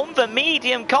too on the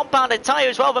medium compounded tyre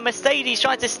as well. The Mercedes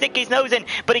trying to stick his nose in,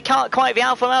 but he can't quite. The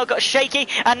Alfa Romeo got shaky,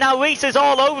 and now Risa's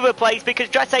all over the place because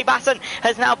Dresse Basson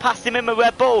has now passed him in the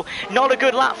Red Bull. Not a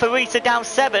good lap for Risa, down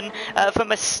 7 from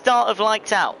the start of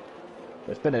lights out.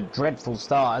 It's been a dreadful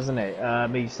start, hasn't it?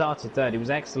 He started 3rd. He was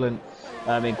excellent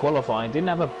in qualifying. Didn't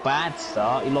have a bad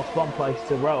start. He lost 1 place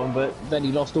to Rowan, but then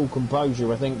he lost all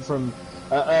composure, I think, from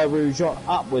Rouge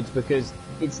upwards, because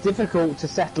it's difficult to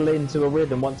settle into a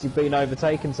rhythm once you've been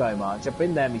overtaken so much. I've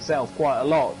been there myself quite a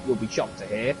lot, you'll be shocked to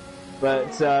hear.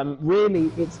 But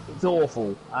really, it's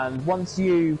awful. And once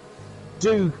you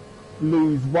do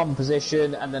lose 1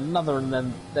 position and then another and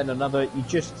then another, you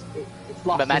just... It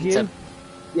flusters momentum. You.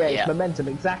 Yeah, it's momentum,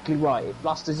 exactly right. It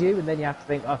flusters you, and then you have to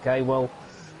think, okay, well...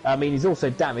 I mean, he's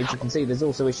also damaged. You can see there's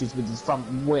also issues with his front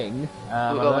wing.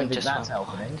 I don't think that's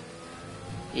helping.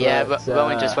 Yeah, But,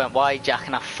 Rowan just went wide, Jack,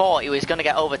 and I thought he was going to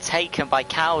get overtaken by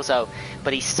Calzo,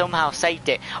 but he somehow saved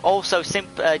it. Also,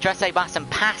 Dresse Bassen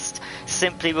passed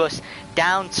Simply Rush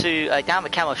down the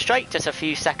Camel Straight just a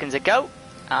few seconds ago,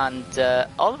 and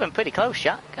all of them pretty close,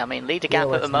 Jack. I mean, leader gap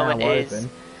at the moment is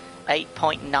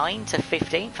 8.9 to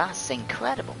 15. That's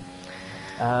incredible.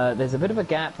 There's a bit of a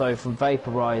gap though from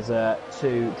Vaporizer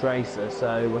to Dracer,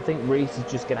 so I think Reese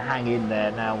is just going to hang in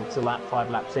there now to lap 5,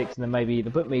 lap 6, and then maybe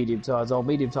either put medium tyres on.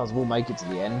 Medium tyres will make it to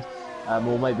the end,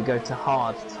 or maybe go to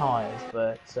hard tyres.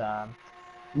 But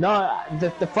no,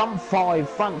 the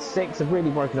front 6 have really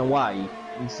broken away,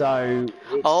 and so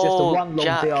it's just a one long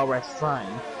Jack, DRS train.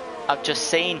 I've just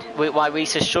seen why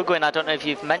Reese is struggling. I don't know if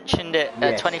you've mentioned it.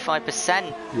 Yes.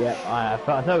 25%. Yeah, I have.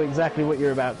 I know exactly what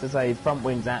you're about to say. His front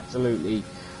wing's absolutely,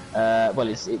 well,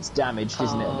 it's damaged,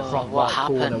 isn't it, in the front right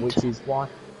corner, which is why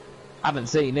I haven't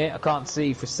seen it. I can't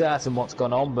see for certain what's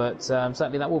gone on, but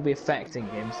certainly that will be affecting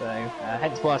him. So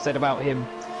hence why I said about him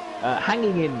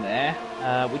hanging in there,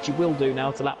 which he will do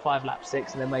now to lap 5, lap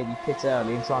 6, and then maybe pit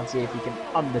early and try and see if he can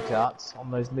undercut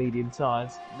on those medium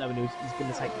tyres, knowing he's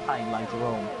going to take pain later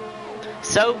on.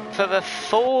 So, for the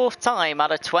 4th time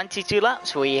out of 22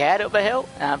 laps, we head up the hill,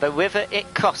 and the river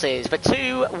it crosses. The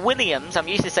 2 Williams, I'm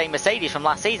used to saying Mercedes from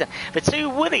last season, the 2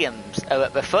 Williams are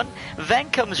at the front,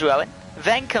 then comes Rowan,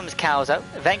 then comes Calzo,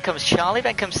 then comes Charlie,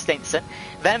 then comes Stinson,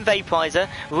 then Vaporizer.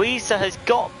 Risa has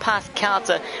got past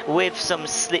Carter with some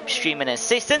slipstream and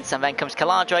assistance, and then comes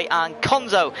Caladre and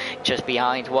Conzo just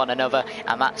behind one another,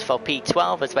 and that's for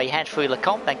P12 as they head through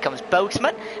Lecombe. Then comes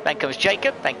Boatman, then comes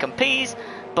Jacob, then comes Pease,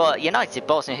 but United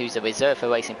Bosnia, who's the reserve for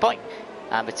Racing Point,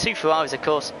 and the 2 Ferraris, of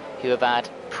course, who have had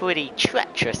pretty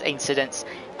treacherous incidents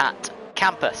at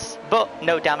campus, but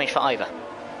no damage for either.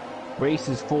 Reese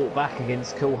has fought back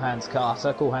against Cool Hands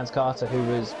Carter. Cool Hands Carter, who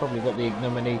has probably got the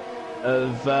ignominy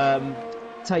of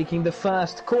taking the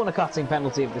first corner cutting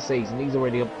penalty of the season. He's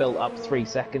already built up 3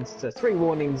 seconds to 3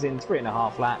 warnings in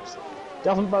 3.5 laps.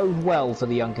 Doesn't bode well for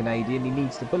the young Canadian. He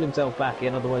needs to pull himself back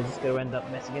in, otherwise he's going to end up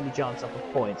messing any chance up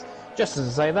of points. Just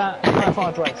as I say that, if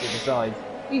our Dracer decides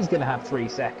he's going to have 3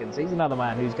 seconds, he's another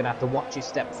man who's going to have to watch his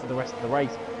step for the rest of the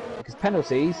race, because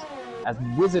penalties, as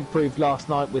Wizard proved last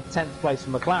night with 10th place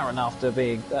for McLaren after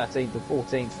being 13th or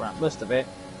 14th throughout most of it,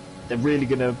 they're really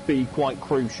going to be quite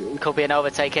crucial. Could be an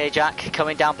overtake here, Jack,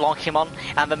 coming down Blanquimont,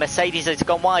 and the Mercedes has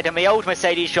gone wide, and the old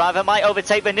Mercedes driver might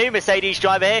overtake the new Mercedes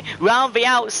driver here. Round the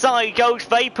outside goes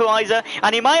Vaporizer,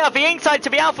 and he might have the inside to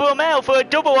be Alfa Romeo for a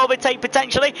double overtake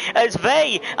potentially, as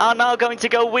they are now going to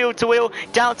go wheel to wheel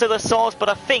down to the source, but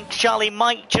I think Charlie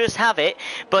might just have it.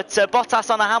 But Bottas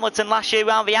on a Hamilton last year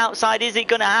round the outside, is it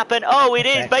going to happen? Oh, it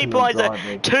is.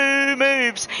 Vaporizer, 2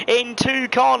 moves in 2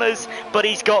 corners, but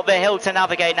he's got the hill to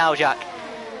navigate now, Jack.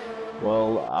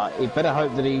 Well, he better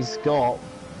hope that he's got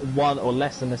 1 or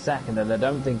less than a second, and I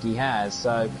don't think he has.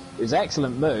 So it was an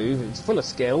excellent move. It's full of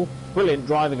skill, brilliant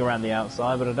driving around the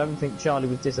outside, but I don't think Charlie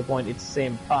was disappointed to see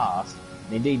him pass.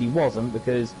 And indeed he wasn't,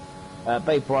 because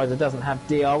Vaporizer doesn't have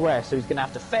DRS, so he's going to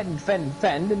have to fend,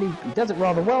 and he does it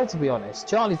rather well, to be honest.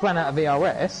 Charlie's ran out of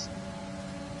DRS.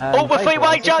 Oh, we're 3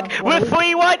 wide, Jack. We're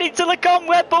 3 wide into Lecombe.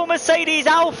 Red Bull, Mercedes,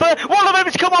 Alpha. One of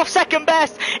them's come off second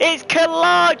best. It's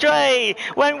Caladre.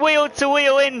 Went wheel to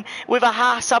wheel in with a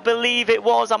Haas, I believe it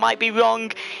was. I might be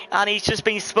wrong. And he's just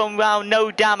been spun round. No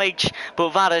damage.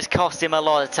 But that has cost him a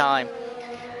lot of time.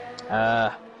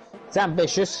 It's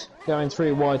ambitious going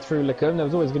 3 wide through Lecombe. There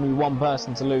was always going to be one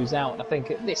person to lose out. And I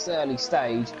think at this early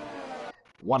stage,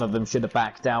 one of them should have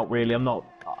backed out, really.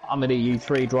 I'm an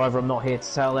EU3 driver, I'm not here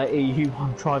to tell their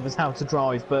EU1 drivers how to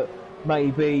drive, but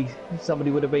maybe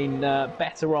somebody would have been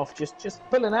better off just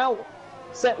pulling out,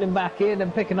 settling back in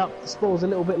and picking up the spoils a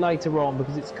little bit later on,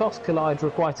 because it's cost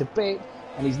Collider quite a bit,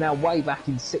 and he's now way back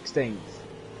in 16th.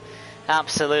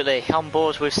 Absolutely, on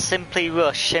board with Simply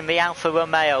Rush in the Alfa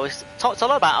Romeo. Talked a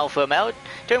lot about Alfa Romeo,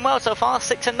 doing well so far,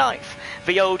 6th and 9th.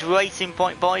 The old Racing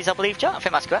Point boys, I believe, Jack, I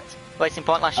think that's correct. Racing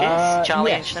Point last year,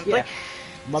 Charlie and Simply. Yeah.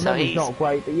 My memory's not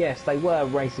great, but yes, they were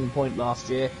Racing Point last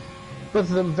year. Both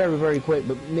of them very, very quick,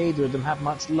 but neither of them had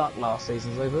much luck last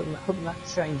season, so I hope that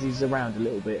changes around a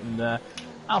little bit. And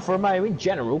Alfa Romeo, in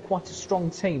general, quite a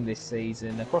strong team this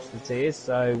season across the tiers,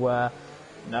 so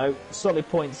solid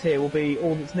points here will be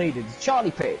all that's needed.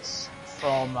 Charlie pits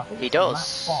from, I think he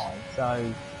does. lap 5,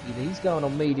 so either he's going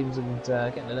on mediums and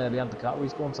getting an early undercut, or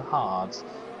he's gone to hards.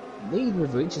 Neither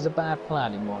of which is a bad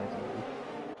plan in my view.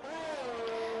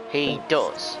 He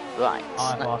does, right.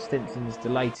 Ivar Stinson's the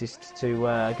latest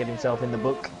to get himself in the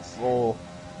book for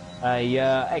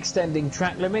a extending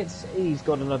track limits. He's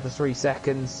got another 3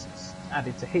 seconds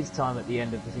added to his time at the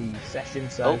end of the session.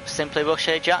 So Simply Rush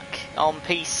here, Jack, on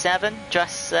P7.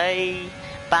 Dresse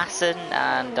Basson,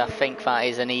 and I think that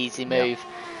is an easy move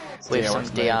with some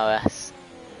DRS.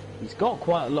 He's got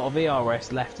quite a lot of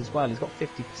ERS left as well. He's got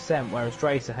 50%, whereas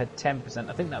Dracer had 10%.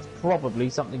 I think that's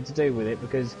probably something to do with it,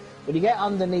 because when you get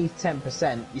underneath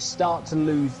 10%, you start to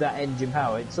lose that engine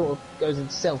power. It sort of goes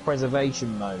into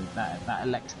self-preservation mode, that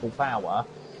electrical power,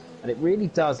 and it really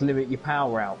does limit your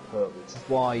power output, which is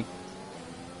why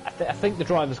I think the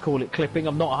drivers call it clipping.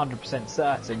 I'm not 100%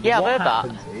 certain. Yeah,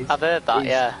 I've heard that,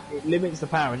 yeah. It limits the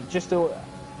power, and it just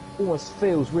almost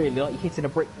feels really like you're hitting a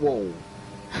brick wall.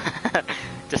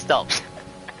 Just stops.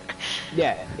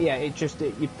 Yeah, you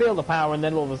feel the power, and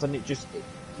then all of a sudden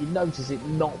you notice it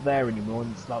not there anymore,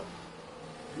 and it's like,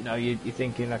 you're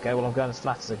thinking, okay, well, I'm going as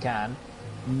flat as I can,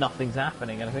 nothing's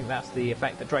happening, and I think that's the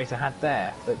effect that Dracer had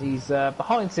there. But he's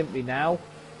behind Simply now.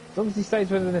 As long as he stays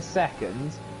within a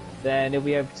second, then he'll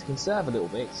be able to conserve a little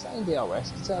bit, same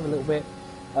DRS, conserve a little bit,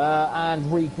 and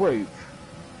regroup.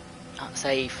 That's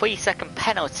a 3-second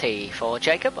penalty for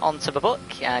Jacob onto the book,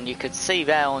 and you could see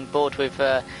there on board with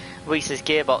Reese's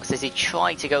gearbox as he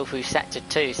tried to go through sector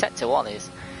 2. Sector 1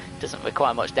 doesn't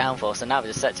require much downforce, and now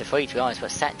there's sector 3 to be honest,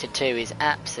 but sector 2 is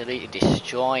absolutely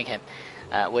destroying him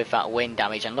with that wind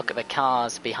damage. And look at the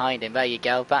cars behind him. There you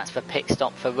go, that's the pit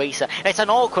stop for Reese. It's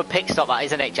an awkward pit stop, that,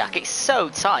 isn't it, Jack? It's so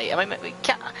tight. I mean,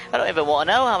 I don't even want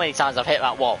to know how many times I've hit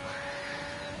that wall.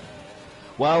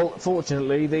 Well,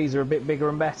 fortunately, these are a bit bigger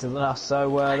and better than us, so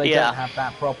they don't have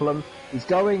that problem. He's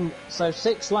going,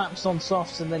 6 laps on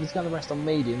softs, and then he's going the rest on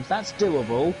mediums. That's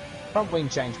doable. Front wing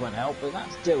change won't help, but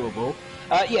that's doable.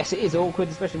 Yes, it is awkward,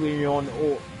 especially when you're on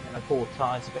poor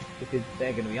tyres, especially because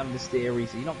they're going to be understeery,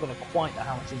 so you're not going to quite know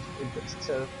how much inputs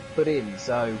to put in.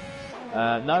 So,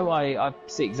 no, I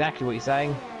see exactly what you're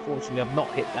saying. Fortunately, I've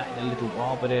not hit that in a little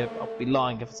while, but I'd be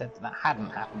lying if I said that hadn't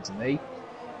happened to me.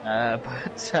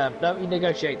 No, he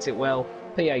negotiates it well.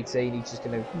 P18, he's just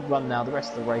going to run now the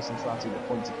rest of the race and try and see what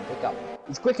points he can pick up.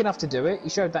 He's quick enough to do it. He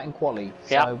showed that in quali,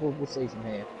 so we'll see from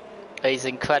here. He's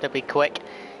incredibly quick.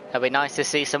 It'll be nice to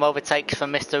see some overtakes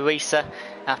from Mr. Reeser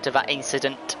after that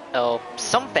incident or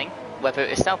something. Whether it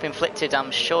was self-inflicted,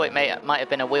 I'm sure it might have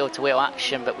been a wheel-to-wheel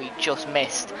action, but we just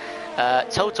missed.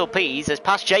 Total P's has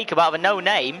passed Jacob out of a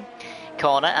no-name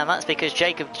corner, and that's because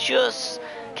Jacob just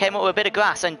came up with a bit of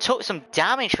grass and took some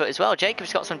damage for it as well.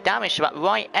 Jacob's got some damage to that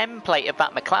right end plate of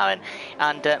that McLaren,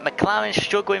 and McLaren's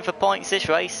struggling for points this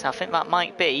race. I think that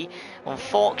might be,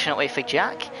 unfortunately for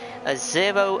Jack, a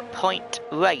 0-point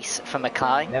race for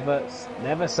McLaren.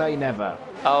 Never say never.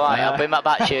 Alright, I'll bring that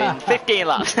back to you in 15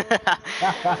 laps.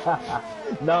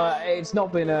 No, it's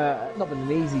not been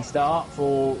an easy start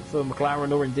for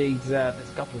McLaren, or indeed there's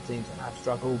a couple of teams that have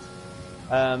struggled.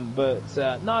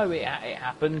 No, it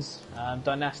happens.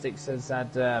 Dynastics has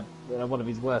had one of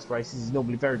his worst races. He's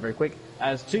normally very, very quick.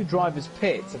 As 2 drivers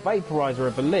pit, so Vaporizer,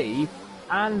 I believe,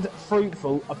 and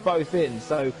Fruitful are both in.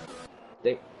 So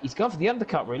he's gone for the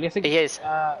undercut, really. I think he is.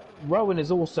 Rowan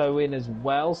is also in as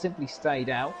well, simply stayed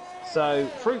out. So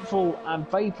Fruitful and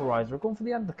Vaporizer have gone for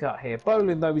the undercut here.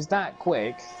 Bolin, though, is that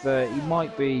quick that he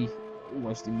might be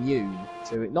almost immune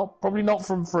to it. Probably not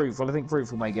from Fruitful. I think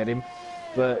Fruitful may get him.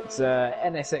 But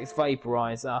NSX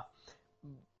Vaporizer,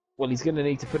 well, he's going to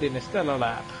need to put in a stellar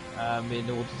lap in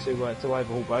order to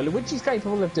overhaul Bowler, which he's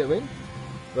capable of doing.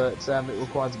 But it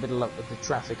requires a bit of luck with the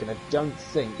traffic, and I don't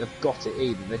think they've got it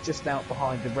either. They're just out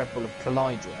behind the Red Bull of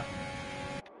Colydra.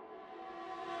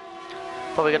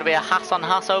 Probably going to be a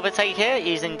Haas-on-Haas overtake here,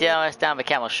 using DRS down the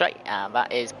Camel Straight, and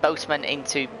that is Boatman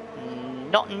into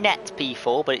not net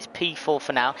P4, but it's P4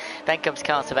 for now. Then comes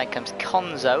Carter, then comes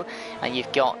Konzo, and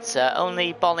you've got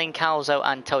only Bolling, Calzo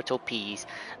and Total P's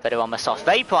that are on the soft.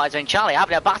 Vaporizer and Charlie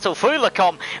having a battle through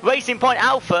Lacombe. Racing Point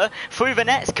Alpha through the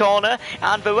next corner,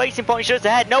 and the Racing Point just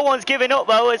ahead. No one's giving up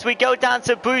though as we go down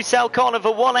to Bruxelles corner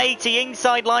for 180,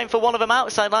 inside line for one of them,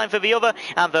 outside line for the other,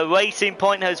 and the Racing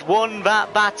Point has won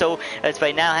that battle as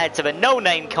they now head to the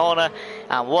no-name corner,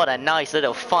 and what a nice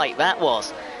little fight that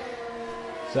was.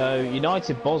 So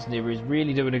United Bosnia is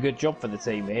really doing a good job for the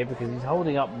team here, because he's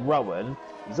holding up Rowan.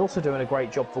 He's also doing a great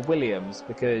job for Williams,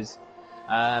 because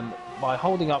by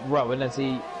holding up Rowan as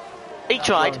he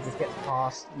tried. Rowan just gets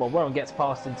past. Well, Rowan gets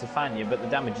past into Fania, but the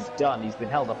damage is done. He's been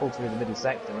held up all through the middle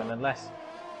sector, and unless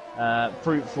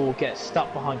Fruitful gets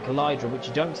stuck behind Colydra, which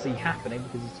you don't see happening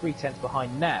because he's 3/10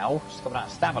 behind now, just coming out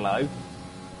of Stavilo,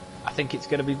 I think it's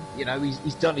going to be,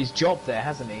 he's done his job there,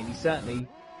 hasn't he? And he's certainly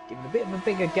given a bit of a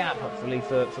bigger gap, hopefully,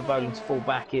 for Boland to fall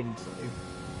back into.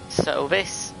 So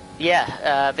this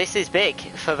Yeah, this is big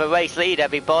for the race lead,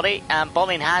 everybody, and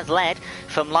Bolin has led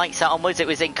from lights out onwards. It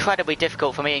was incredibly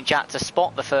difficult for me and Jack to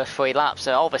spot the first 3 laps,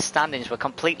 so all the standings were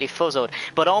completely fuzzled.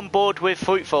 But on board with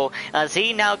Fruitful, as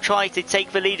he now tries to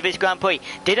take the lead of his Grand Prix.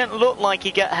 Didn't look like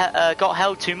he got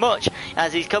held too much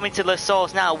as he's coming to La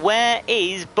Source now. Where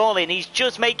is Bolin? He's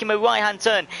just making a right-hand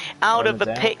turn out of the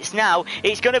pits now.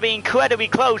 It's going to be incredibly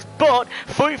close, but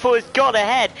Fruitful has got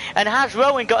ahead, and has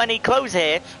Rowan got any close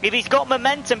here? If he's got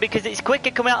momentum, because it's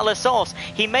quicker coming out of La Source,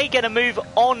 he may get a move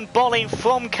on Bolin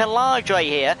from Caladre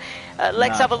here.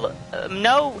 Let's have a look.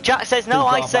 No, Jack says no,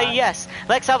 I say yes.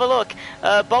 Let's have a look.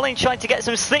 Bolin trying to get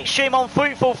some slipstream on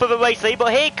Fruitful for the race lead,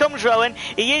 but here comes Rowan.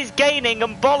 He is gaining,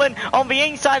 and Bolin on the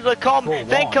inside of the com.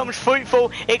 Then comes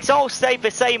Fruitful. It's all stayed the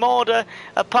same order,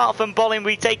 apart from Bolin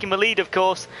retaking the lead, of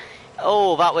course.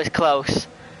 Oh, that was close.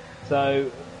 So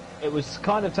it was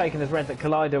kind of taken as read that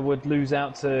Collider would lose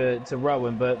out to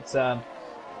Rowan, but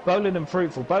Bolin and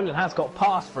Fruitful. Bolin has got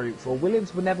past Fruitful.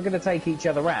 Williams were never going to take each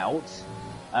other out.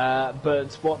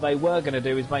 But what they were going to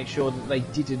do is make sure that they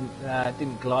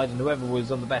didn't collide, and whoever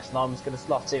was on the best line was going to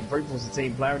slot in. Fruitful's a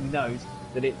team player, and he knows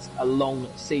that it's a long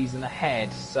season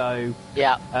ahead. So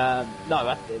yeah,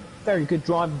 no, very good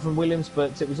driving from Williams,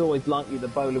 but it was always likely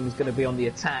that Bolin was going to be on the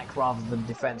attack rather than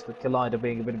defence, with Collider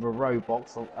being a bit of a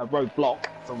roadblock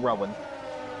for Rowan.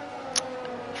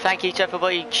 Thank you to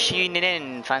everybody tuning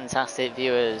in, fantastic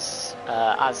viewers,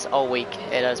 as all week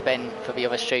it has been for the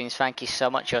other streams. Thank you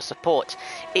so much. Your support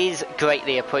is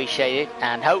greatly appreciated,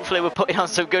 and hopefully we're putting on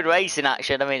some good racing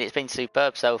action. I mean, it's been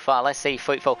superb so far. Let's see if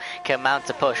Fruitful can mount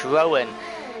a push. Rowan,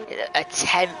 a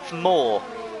tenth more.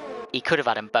 He could have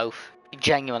had them both.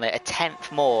 Genuinely, a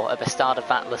tenth more at the start of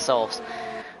that La Source.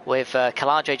 With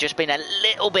Caladre just being a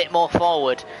little bit more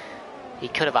forward, he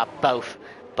could have had both.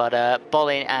 But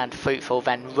Bolin and Fruitful,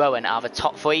 then Rowan are the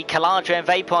top 3. Caladre and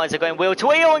Vaporizer going wheel to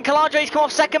wheel, and Caladre's come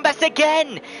off second best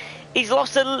again. He's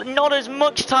lost not as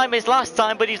much time as last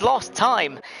time, but he's lost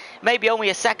time. Maybe only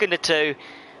a second or two,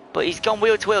 but he's gone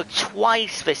wheel to wheel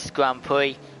twice this Grand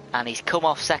Prix, and he's come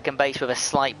off second base with a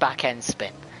slight back end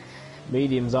spin.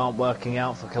 Mediums aren't working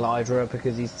out for Caladre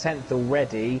because he's 10th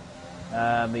already.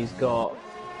 He's got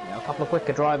a couple of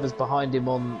quicker drivers behind him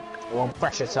on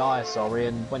pressure tyres,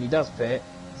 and when he does pit,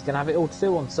 he's going to have it all to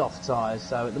do on soft tyres.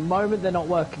 So at the moment they're not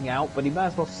working out, but he may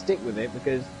as well stick with it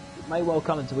because it may well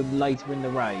come into him later in the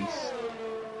race.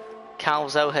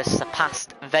 Calzo has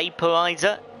surpassed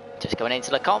Vaporizer, just going into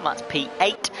the com. That's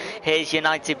P8. Here's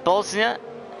United Bosnia,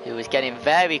 who is getting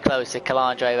very close to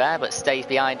Caladre there, but stays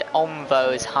behind on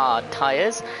those hard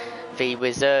tyres. The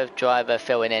reserve driver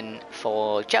filling in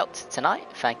for Jelt tonight.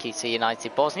 Thank you to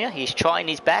United Bosnia. He's trying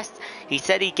his best. He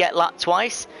said he'd get lapped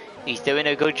twice. He's doing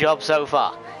a good job so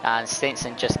far. And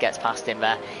Stinson just gets past him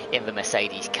there in the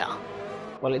Mercedes car.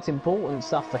 Well, it's important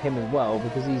stuff for him as well,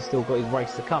 because he's still got his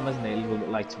race to come, hasn't he, a little bit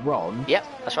later on. Yep,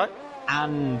 that's right.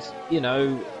 And,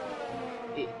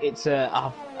 it's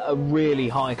a really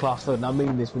high class field. And I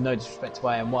mean this with no disrespect to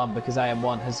AM1, because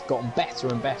AM1 has gotten better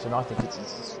and better, and I think it's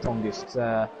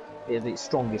its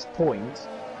strongest point,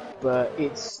 but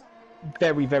it's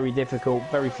very, very difficult.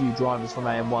 Very few drivers from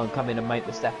AM1 come in and make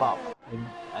the step up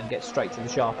and get straight to the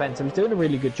sharp end. So he's doing a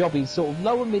really good job. He's sort of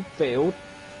lower midfield,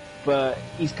 but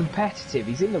he's competitive.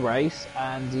 He's in the race,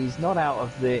 and he's not out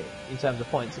of in terms of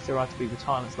points if there are to be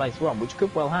retirements later on, which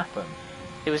could well happen.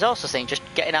 He was also seen just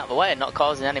getting out of the way and not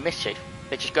causing any mischief,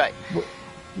 which is great. Well,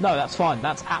 no, that's fine.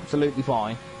 That's absolutely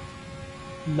fine.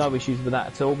 No issues with that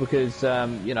at all, because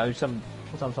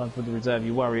sometimes with the reserve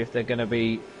you worry if they're going to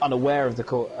be unaware of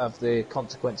the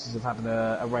consequences of having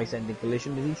a race-ending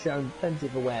collision, but he's shown plenty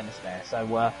of awareness there,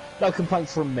 so no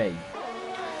complaints from me.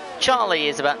 Charlie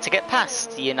is about to get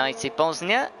past United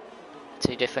Bosnia.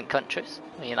 2 different countries,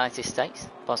 the United States,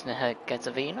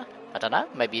 Bosnia-Herzegovina. I don't know,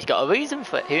 maybe he's got a reason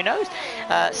for it, who knows.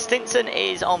 Stinson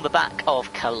is on the back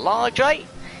of Caladre,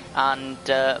 and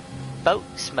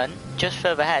Boatsman just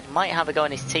further ahead might have a go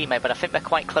on his teammate, but I think they're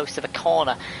quite close to the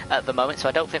corner at the moment, so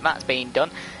I don't think that's being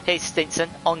done. Here's Stinson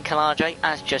on Caladre,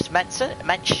 as just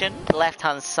mentioned, left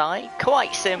hand side,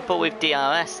 quite simple with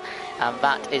DRS, and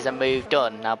that is a move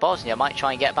done. Now Bosnia might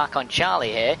try and get back on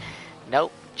Charlie here.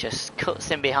 Nope, just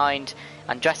cuts in behind.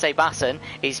 Andrese Basson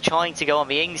is trying to go on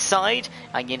the inside,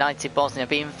 and United Bosnia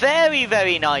being very,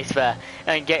 very nice there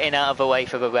and getting out of the way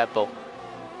for the Red Bull.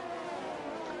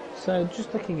 So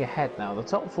just looking ahead now, the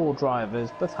top 4 drivers,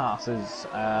 both Haas's,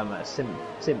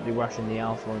 simply rushing the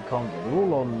Alpha and Conga, they're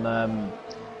all on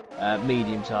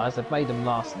medium tyres. They've made them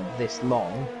last this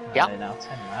long. Yep. They're now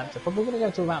 10 laps. They're probably going to go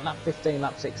to about lap 15,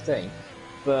 lap 16.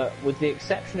 But with the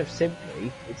exception of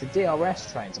Simply, it's a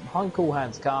DRS train. So behind Cool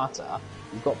Hands Carter,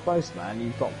 you've got Boastman,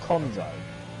 you've got Konzo.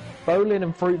 Bolin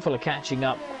and Fruitful are catching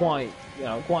up quite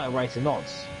a rate of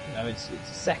knots. It's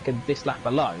a second this lap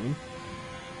alone.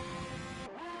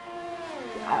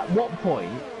 At what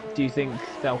point do you think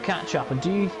they'll catch up?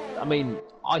 And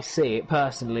I see it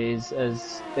personally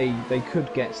as they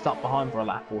could get stuck behind for a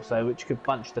lap or so, which could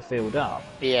bunch the field up.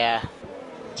 Yeah.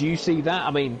 Do you see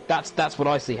that? That's what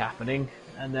I see happening.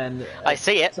 And then I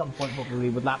see it. At some point, probably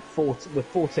with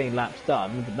 14 laps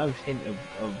done, with no hint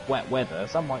of wet weather,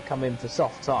 some might come in for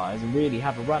soft tyres and really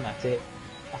have a run at it.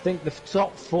 I think the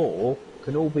top 4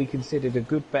 can all be considered a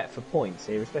good bet for points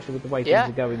here, especially with the way things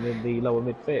are going in the lower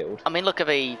midfield. Look at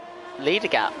the leader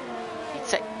gap.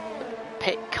 It's a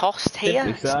pit cost here.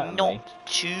 It's not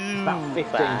too about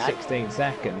 15, bad. 16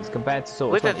 seconds compared to sort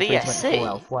of with a 23, VSC 24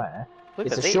 elsewhere.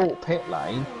 It's a short pit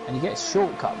lane, and you get a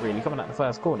shortcut really coming out the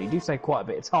first corner. You do save quite a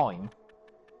bit of time.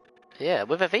 Yeah,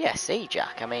 with a VSC,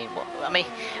 Jack.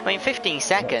 15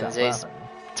 seconds is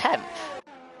 10th.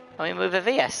 With a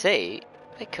VSC,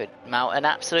 they could mount an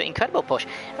absolute incredible push.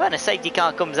 When a safety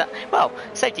car comes out,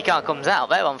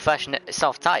 they're on fresh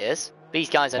soft tyres. These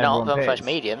guys are not. They're on fresh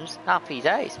mediums. Happy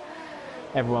days.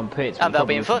 Everyone pits, and they'll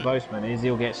be in front. The Boastman is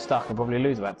he'll get stuck and probably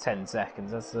lose about 10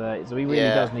 seconds. So he really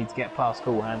does need to get past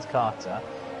Cool Hands Carter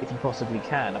if he possibly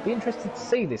can. I'd be interested to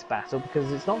see this battle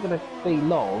because it's not going to be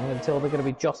long until they're going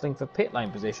to be jostling for pit lane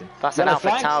position. That's an Alpha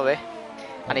Tauri,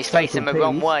 and he's facing the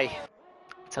wrong way.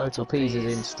 Total Peas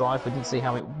is in strife. We didn't see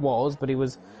how it was, but he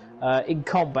was in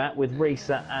combat with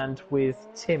Risa and with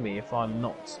Timmy, if I'm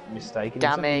not mistaken.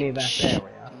 Damage near that area.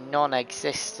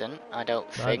 Non-existent, I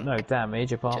don't think. No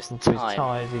damage apart from his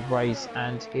tyres, his race,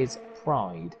 and his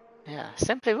pride. Yeah,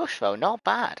 Simply Rush though, not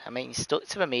bad. He stuck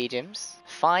to the mediums,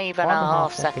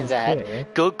 5.5 seconds ahead. Clear.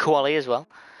 Good quali as well.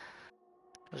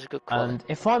 It was a good quali. And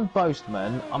if I'm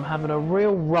Boastman, I'm having a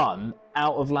real run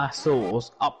out of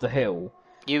Lassour's up the hill.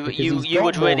 You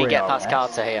would really get past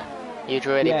Carter here. You'd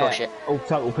really push it.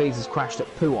 Total Peas has crashed at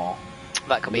Pouin.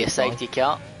 That could be a safety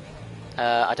car.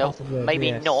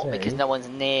 Maybe not because no one's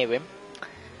near him.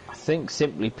 I think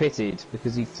simply pitted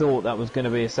because he thought that was going to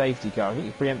be a safety car. I think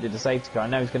he preempted a safety car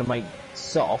and now he's going to make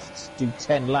softs do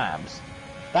 10 laps.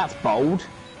 That's bold.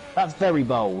 That's very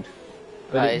bold.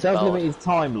 But it does limit his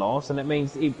time loss and it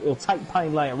means he'll take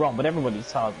pain later on, but everybody's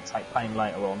tires will take pain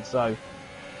later on. So,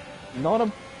 not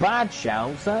a bad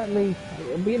shout. Certainly,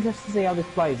 it'll be interesting to see how this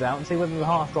plays out and see whether the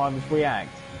harsh drivers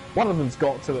react. One of them's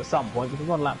got to at some point because he's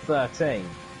on lap 13.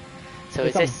 So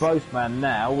is this Boastman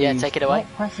now? Yeah, take it away.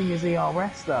 Not pressing his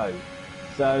ERS though,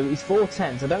 so he's 4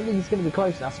 tenths. I don't think he's going to be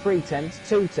close enough. 3 tenths,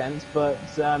 2 tenths, but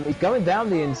he's going down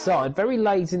the inside very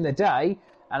late in the day.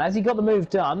 And has he got the move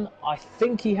done? I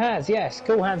think he has. Yes,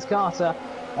 Cool Hands Carter,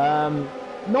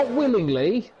 not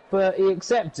willingly, but he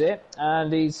accepts it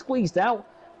and he's squeezed out.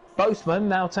 Boastman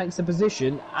now takes the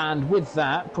position, and with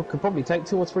that could probably take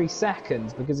 2 or 3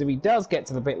 seconds because if he does get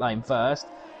to the pit lane first,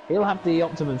 he'll have the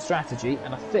optimum strategy,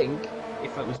 and I think,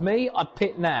 if it was me, I'd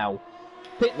pit now.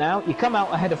 Pit now, you come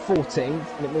out ahead of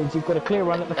 14th, and it means you've got a clear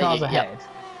run at the cars ahead.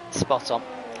 Spot on.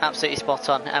 Absolutely spot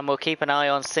on. And we'll keep an eye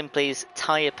on Simply's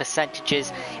tyre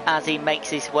percentages as he makes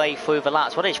his way through the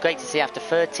laps. What is great to see after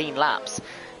 13 laps,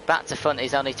 back to front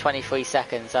is only 23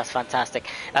 seconds. That's fantastic.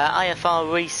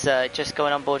 IFR Reese just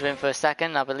going on board with him for a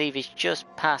second. I believe he's just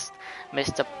passed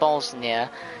Mr. Bosnia.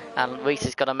 And Reese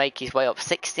has got to make his way up.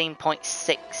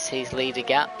 16.6 his leader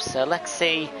gap. So let's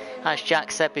see, as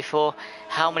Jack said before,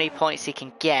 how many points he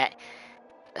can get.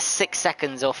 6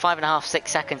 seconds or 5.5, 6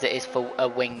 seconds it is for a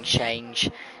wing change.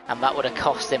 And that would have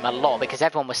cost him a lot because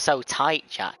everyone was so tight,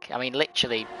 Jack.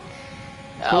 Literally.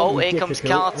 Oh, here comes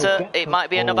Carter. It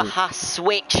might be another Haas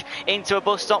switch into a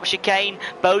bus stop chicane.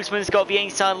 Boastman's got the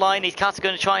inside line. Is Carter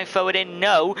going to try and throw it in?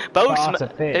 No.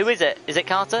 Boastman. Who is it? Is it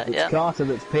Carter? It's Carter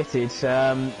that's pitted.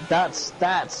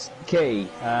 That's key.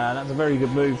 That's a very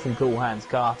good move from Cool Hands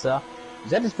Carter.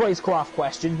 He's had his racecraft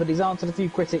questions, but he's answered a few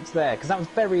critics there because that was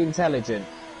very intelligent.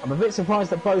 I'm a bit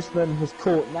surprised that Boastman was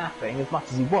caught napping as much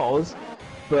as he was,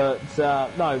 but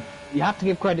no, you have to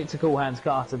give credit to Cool Hands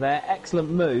Carter there. Excellent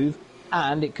move.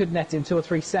 And it could net him 2 or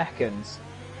 3 seconds.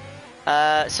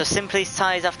 So Simply's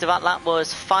tyres after that lap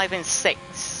was 5 and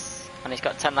 6, and he's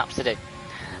got 10 laps to do.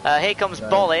 Here comes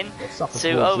Bolin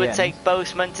to overtake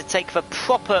Boastman to take the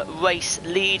proper race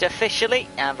lead officially,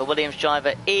 and the Williams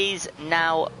driver is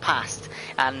now passed.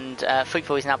 And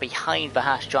Fruitful is now behind the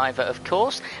Haas driver, of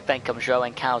course. Then comes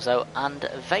Rowan Calzo and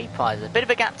Vaporizer. A bit of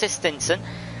a gap to Stinson.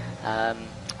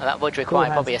 That would require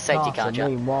probably a safety car, Jack.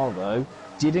 Meanwhile, though,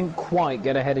 didn't quite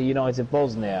get ahead of United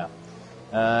Bosnia.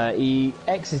 He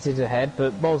exited ahead,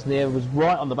 but Bosnia was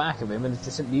right on the back of him and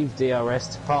just simply used DRS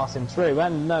to pass him through.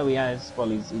 And no, he has. Well,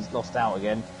 he's lost out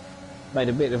again. made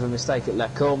a bit of a mistake at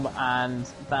Lecombe, and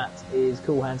that is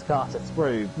Cool Hands Carter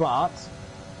through. But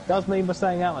does mean by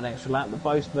staying out an extra lap, the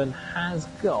Boastman has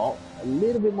got a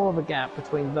little bit more of a gap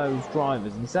between those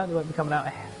drivers, and he certainly won't be coming out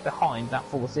behind that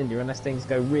Force India unless things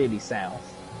go really south.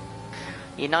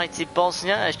 United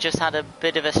Bosnia has just had a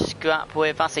bit of a scrap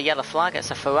with, that's a yellow flag,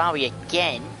 it's a Ferrari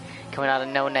again, coming out of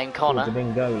no-name corner.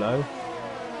 Bingolo.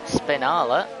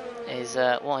 Spinala is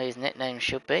what his nickname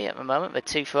should be at the moment. The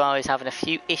two Ferraris having a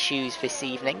few issues this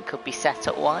evening, could be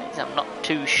setup wise, I'm not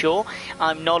too sure.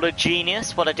 I'm not a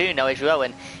genius. What I do know is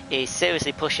Rowan is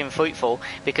seriously pushing Fruitful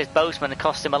because Boastman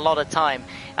cost him a lot of time,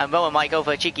 and Rowan might go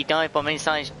for a cheeky dive bomb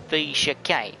inside the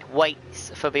chicane, waits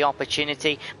for the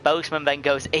opportunity. Boastman then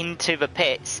goes into the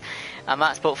pits, and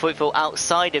that's put Fruitful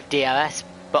outside of DRS,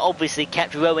 but obviously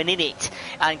kept Rowan in it,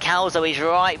 and Calzo is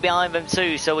right behind them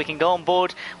too, so we can go on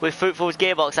board with Fruitful's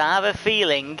gearbox. I have a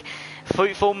feeling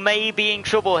Fruitful may be in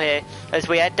trouble here as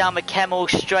we head down the Kemmel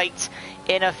straight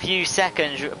in a few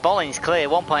seconds. Bolling's clear,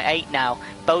 1.8 now.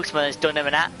 Boastman has done him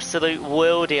an absolute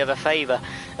worldie of a favour.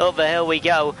 Up the hill we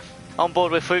go, on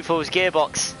board with Fruitful's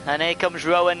gearbox, and here comes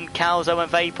Rowan, Calzo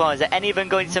and Vaporizer. Any of them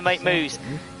going to make moves?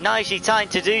 Nicely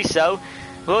timed to do so.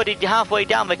 We're already halfway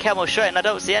down the Kemmel straight and I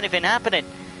don't see anything happening.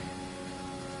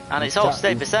 And it's all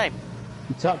stayed the same.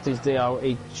 He shut his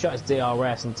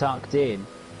DRS and tucked in.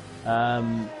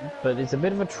 But it's a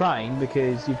bit of a train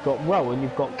because you've got Rowan,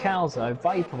 you've got Calzo,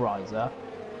 Vaporizer,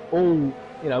 all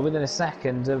within a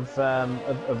second of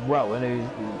Rowan,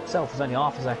 who himself is only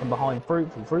half a second behind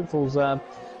Fruitful. Fruitful's got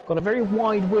a very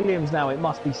wide Williams now, it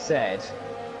must be said.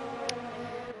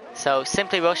 So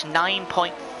Simply Rush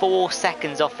 9.4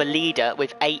 seconds off the leader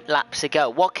with 8 laps to go.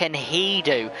 What can he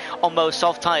do on those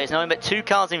soft tyres, knowing that 2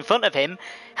 cars in front of him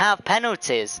have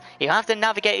penalties? He'll have to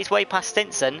navigate his way past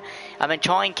Stinson and then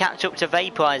try and catch up to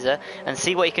Vaporizer and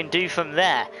see what he can do from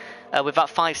there with that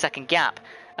 5-second gap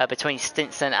between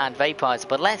Stinson and Vaporizer.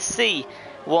 But let's see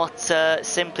what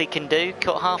Simply can do.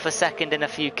 Cut half a second in a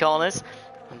few corners,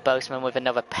 and Boastman with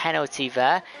another penalty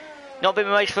there. Not been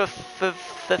raced for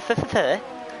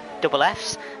double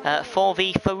Fs for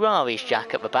the Ferraris,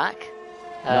 Jack, at the back.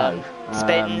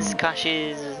 Spins,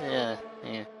 crashes, yeah.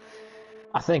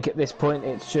 I think at this point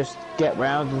it's just get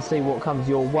round and see what comes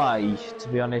your way, to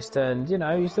be honest. And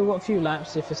you've still got a few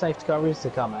laps if a safety car is to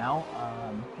come out.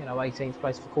 18th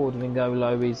place for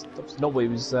Cordovingolo is not what he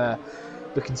was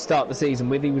looking to start the season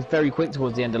with. He was very quick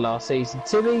towards the end of last season.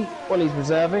 Tilly, well, he's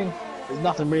reserving. There's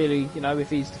nothing really, if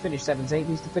he's to finish 17th,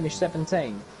 he's to finish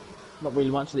 17th. Not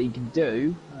really much that he can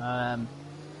do,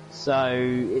 so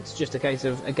it's just a case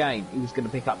of, again, he was going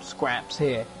to pick up scraps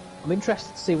here. I'm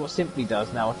interested to see what Simply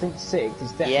does now. I think 6th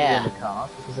is definitely on the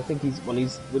card, because I think he's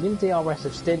within DRS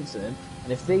of Stinson,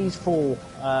 and if these four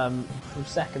from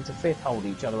 2nd to 5th hold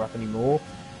each other up anymore,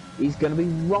 he's going to be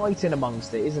right in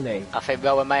amongst it, isn't he? I think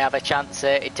Rowan may have a chance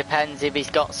here. It depends if he's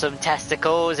got some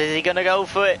testicles. Is he going to go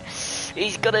for it?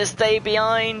 He's going to stay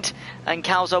behind. And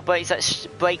Calzo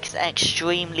brakes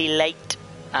extremely late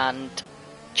and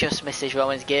just misses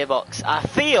Rowan's gearbox. I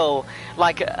feel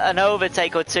like an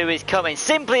overtake or two is coming.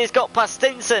 Simply has got past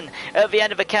Stinson at the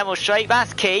end of the Kemmel straight.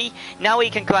 That's key. Now he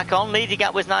can crack on. Leading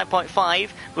gap was 9.5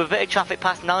 with a bit of traffic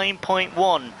past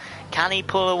 9.1. Can he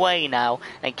pull away now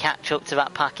and catch up to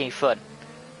that pack in front?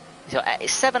 So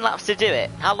it's 7 laps to do it.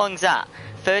 How long's that?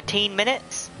 13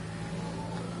 minutes?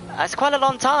 That's quite a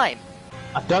long time.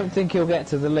 I don't think he'll get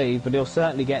to the lead, but he'll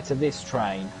certainly get to this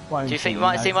train. Do you think we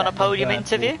might see him on a podium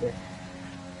interview?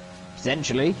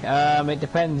 Potentially. It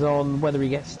depends on whether he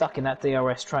gets stuck in that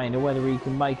DRS train or whether he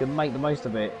can make the most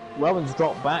of it. Rowan's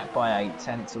dropped back by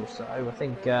 8/10 or so. I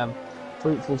think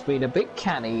Fruitful's been a bit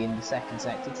canny in the second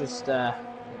sector, just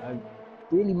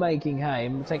really making hay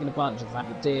and taking advantage of the fact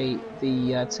that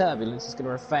the turbulence is going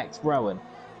to affect Rowan.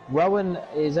 Rowan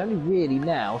is only really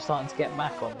now starting to get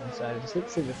back on him, so the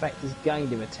slipstream effect has gained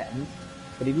him a 10th,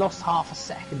 but he lost half a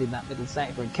second in that middle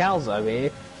sector, and Calzo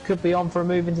here could be on for a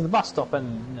move into the bus stop,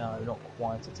 and no, not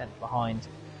quite, a 10th behind,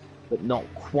 but not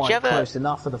quite close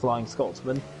enough for the Flying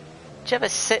Scotsman. Do you ever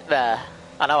sit there,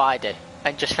 I know I do,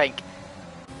 and just think,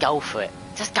 go for it,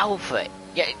 just go for it.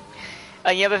 Yeah.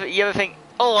 And you ever think,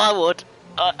 oh, I would,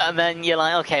 and then you're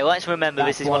like, okay, well, let's remember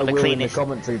this is one of the cleanest. In the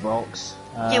commentary box.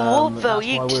 You would, though.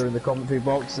 That's why we're in the commentary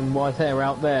box, and why they're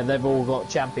out there. They've all got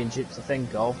championships to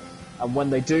think of, and when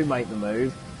they do make the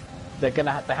move, they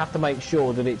have to make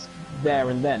sure that it's there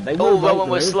and then. They will Rowan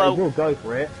was slow. They will go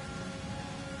for it.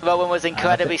 Rowan was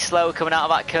incredibly slow coming out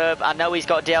of that curb. I know he's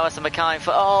got DRS and McKine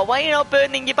for. Oh, why are you not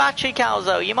burning your battery,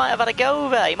 Calzo? You might have had a go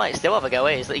there. You might still have a go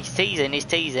here. He's teasing.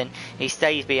 He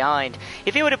stays behind.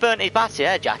 If he would have burnt his battery,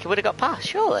 Jack, he would have got past,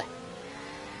 surely.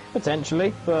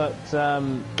 Potentially, but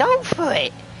Go for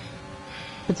it.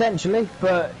 potentially,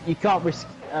 but you can't risk.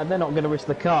 They're not going to risk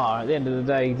the car. At the end of the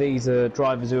day, these are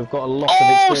drivers who have got a lot of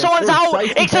experience. Someone's out!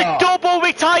 Safety It's car. a double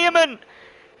retirement!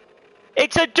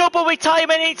 It's a double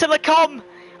retirement into the com,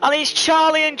 and it's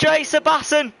Charlie and Dre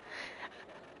Sebastian.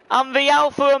 And the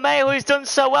Alfa Romeo who's done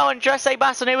so well, and Dre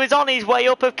Sebastian who is on his way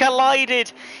up, have collided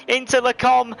into the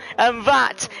com, and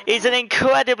that is an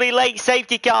incredibly late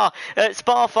safety car at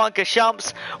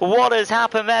Spa-Francorchamps. What has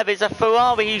happened there? There's a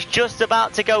Ferrari who's just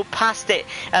about to go past it,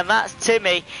 and that's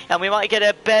Timmy, and we might get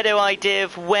a better idea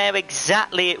of where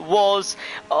exactly it was.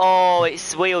 Oh,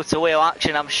 it's wheel-to-wheel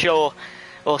action, I'm sure.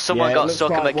 Or someone got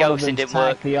stuck and the ghosting didn't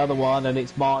work. The other one, and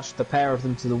it's marched the pair of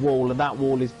them to the wall, and that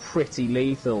wall is pretty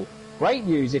lethal. Great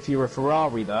news if you're a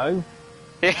Ferrari, though.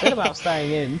 We said about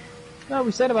staying in. No,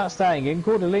 we said about staying in.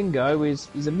 Cordelingo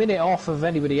is a minute off of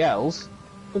anybody else.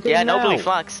 Yeah, no blue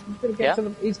flags.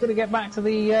 He's going to get back to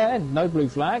the end. No blue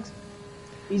flags.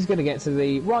 He's going to get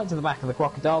to right to the back of the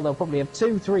crocodile. They'll probably have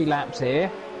 2-3 laps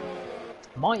here.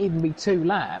 Might even be 2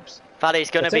 laps. That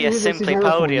is going to be a simply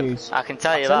podium. I can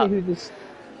tell you that.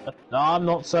 No, I'm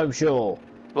not so sure.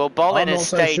 Well, Bolin has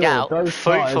stayed out.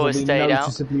 Fruitful has stayed out.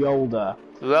 Noticeably older.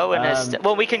 Rowan has...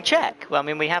 Well, we can check. Well, I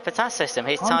mean, we have the TAS system.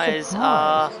 His tyres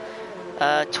are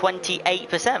 28%.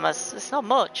 That's not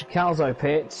much. Calzo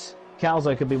pits.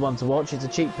 Calzo could be one to watch. It's a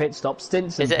cheap pit stop.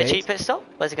 Stinson Is it a cheap pit stop?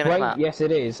 Where's it going to come out? Yes,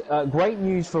 it is. Great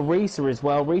news for Risa as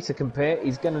well. Risa can pit.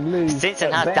 He's going to lose...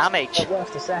 Stinson has damage. At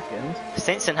worst a second.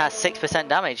 Stinson has 6%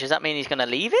 damage. Does that mean he's going to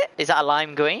leave it? Is that a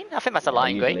lime green? I think that's a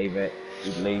lime green. Leave it.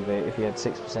 You'd leave it if he had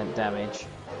 6% damage.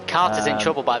 Carter's in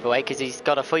trouble, by the way, because he's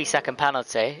got a 3-second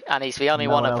penalty, and he's the only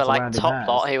one of the top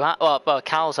lot who well,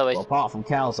 Calzo is... Well, apart from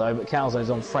Calzo, but Calzo's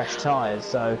on fresh tyres,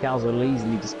 so Calzo will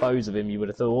easily dispose of him, you would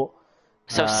have thought.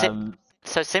 So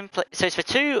it's for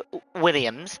 2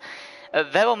 Williams.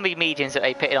 They're on the mediums that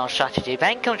they pitted on strategy.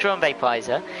 Then comes Ron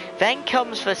Vaporizer. Then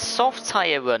comes the soft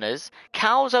tyre runners.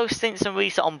 Calzo, Stinson,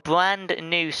 Risa on brand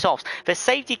new softs. The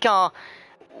safety car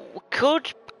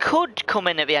could come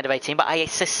in at the end of 18, but I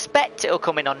suspect it'll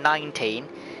come in on 19.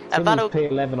 And that'll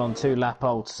P11 on 2 lap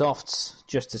old softs.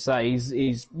 Just to say,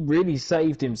 he's really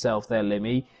saved himself there,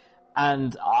 Limmy.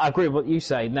 And I agree with what you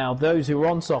say. Now, those who are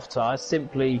on soft tyres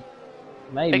simply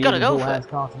maybe got to go for it.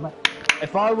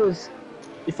 If I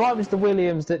was the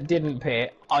Williams that didn't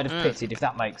pit, I'd have pitted. If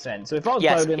that makes sense. So if I was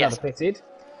Bolin, I'd have pitted.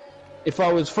 If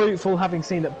I was Fruitful, having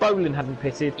seen that Bolin hadn't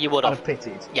pitted, I'd have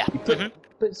pitted. Yeah. You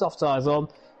put soft tyres on.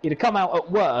 He'd have come out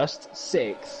at worst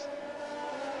 6th,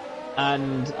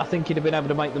 and I think he'd have been able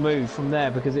to make the move from there,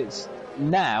 because it's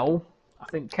now, I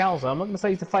think Calzo, I'm not going to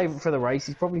say he's the favourite for the race,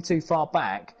 he's probably too far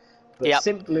back, but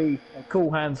simply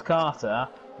Cool Hands Carter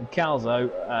and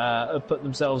Calzo have put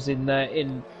themselves in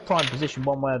prime position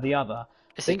one way or the other.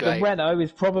 I think the Renault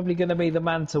is probably going to be the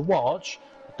man to watch.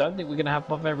 I don't think we're going to have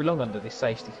very long under this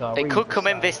safety car. It could come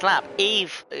in this lap.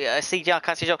 Eve, CGR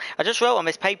can't see job. I just wrote on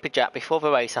this paper, Jack, before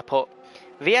the race, I put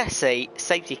VSC,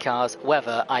 safety cars,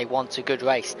 weather, I want a good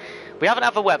race. We haven't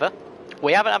had the weather,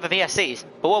 we haven't had the VSCs,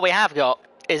 but what we have got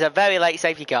is a very late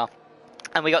safety car.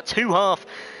 And we got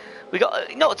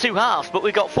not 2 halves, but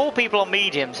we've got 4 people on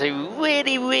mediums who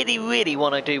really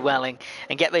want to do well and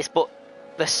get this. But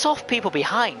the soft people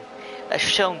behind have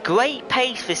shown great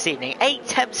pace this evening.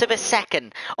 0.8 of a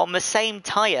second on the same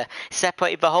tyre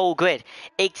separated the whole grid.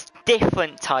 It's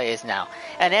different tyres now.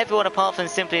 And everyone apart from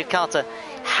Simply Carter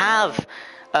have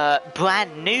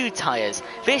brand new tyres.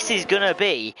 This is going to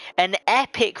be an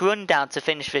epic rundown to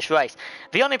finish this race.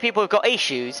 The only people who've got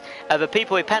issues are the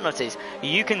people with penalties.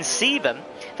 You can see them.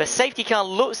 The safety car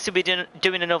looks to be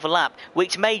doing another lap,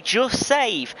 which may just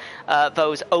save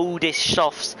those oldest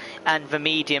softs and the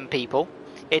medium people.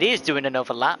 It is doing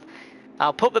another lap.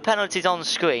 I'll put the penalties on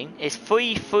screen. It's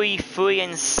 3, 3, 3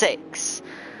 and 6.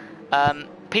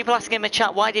 People asking in the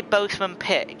chat, why did Boatman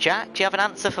pit? Jack, do you have an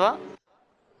answer for that?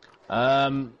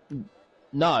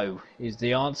 No, is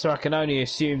the answer. I can only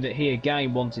assume that he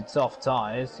again wanted soft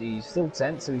tyres. He's still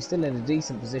 10th, so he's still in a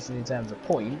decent position in terms of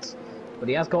points. But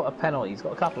he has got a penalty. He's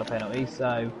got a couple of penalties,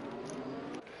 so...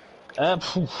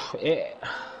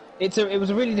 It was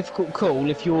a really difficult call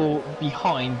if you're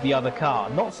behind the other car.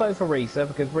 Not so for Risa,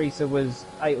 because Risa was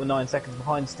 8 or 9 seconds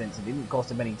behind Stinson. It didn't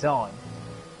cost him any time.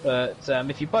 But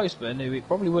if you're Boatman, who it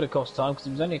probably would have cost time because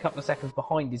he was only a couple of seconds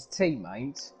behind his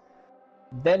teammate,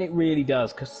 then it really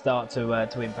does start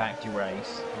to impact your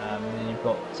race. And you've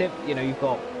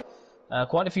got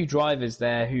quite a few drivers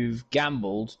there who've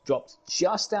gambled, dropped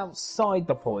just outside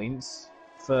the points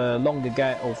for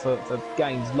for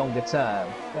gains longer term,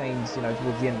 gains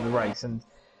towards the end of the race, and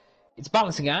it's a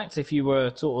balancing act. If you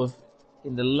were sort of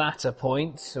in the latter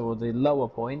points, or the lower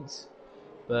points.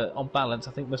 But on balance,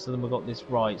 I think most of them have got this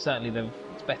right. Certainly,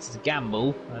 it's better to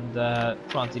gamble and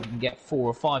try and see if you can get 4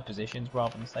 or 5 positions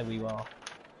rather than stay where you are.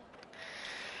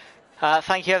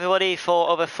 Thank you everybody for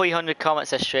over 300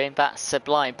 comments this stream. That's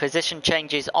sublime. Position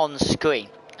changes on screen.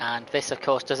 And this, of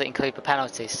course, doesn't include the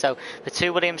penalties. So the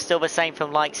 2 Williams still the same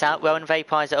from lights out. Rowan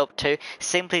Vaporizer up 2.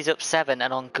 Simply's up 7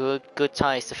 and on good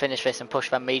tyres to finish this and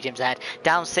push their mediums ahead.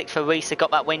 Down 6 for Reese.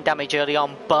 Got that wind damage early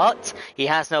on, but he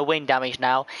has no wind damage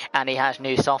now. And he has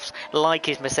new softs like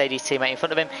his Mercedes teammate in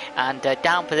front of him. And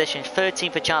down position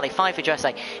 13 for Charlie, 5 for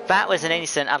Dressay. That was an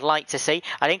incident I'd like to see.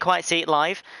 I didn't quite see it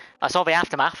live. I saw the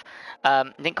aftermath.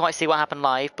 Didn't quite see what happened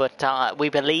live, but we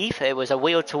believe it was a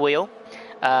wheel-to-wheel.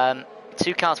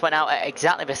 2 cars went out at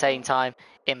exactly the same time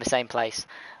in the same place.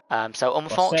 So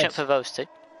unfortunate for those 2.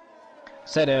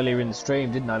 Said earlier in the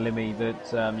stream, didn't I, Limmy,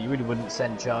 that you really wouldn't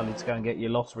send Charlie to go and get your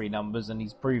lottery numbers, and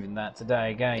he's proven that today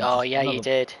again. Oh yeah, you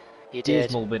did. You did.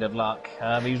 Dismal bit of luck.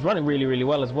 He was running really, really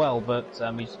well as well, but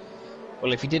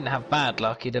well, if he didn't have bad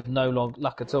luck, he'd have no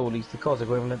luck at all. He's the cos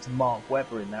equivalent to Mark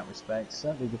Webber in that respect.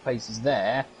 Certainly the pace is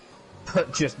there,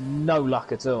 but just no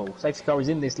luck at all. Safety car is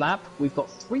in this lap. We've got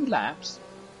 3 laps.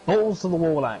 Balls to the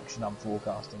wall action I'm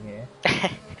forecasting here.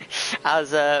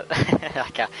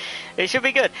 It should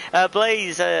be good.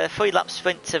 Blaze, 3-lap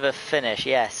sprint to the finish,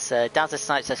 yes. Dazza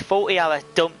Snipe says 40-hour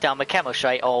dump down McKemmel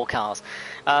straight, all cars.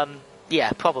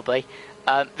 Yeah, probably.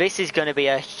 This is going to be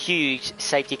a huge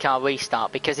safety car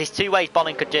restart because there's 2 ways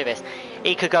Bolin could do this.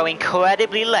 He could go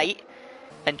incredibly late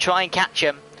and try and catch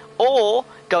him, or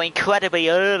go incredibly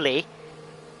early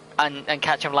and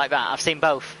catch him like that. I've seen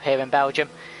both here in Belgium.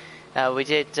 We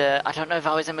did, I don't know if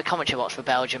I was in the commentary box for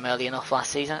Belgium early enough last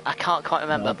season. I can't quite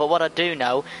remember, no. But what I do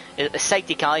know is the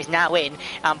safety car is now in,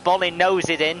 and Bolin knows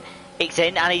it's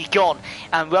in, and he's gone.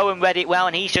 And Rowan read it well,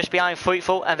 and he's just behind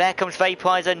Fruitful, and there comes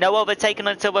Vaporizer. No overtaken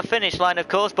until the finish line, of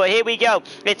course, but here we go.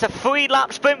 It's a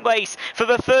 3-lap sprint race for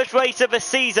the first race of the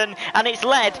season, and it's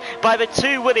led by the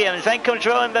 2 Williams. Then comes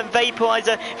Rowan, then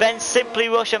Vaporizer, then Simply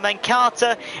Rush, and then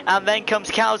Carter, and then comes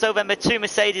Calzo, then the 2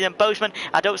 Mercedes and Boseman.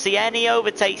 I don't see any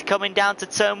overtakes coming down to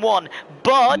turn 1,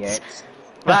 but... Yes.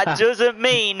 That doesn't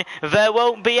mean there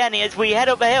won't be any as we head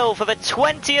up the hill for the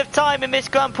 20th time in this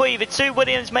Grand Prix. The 2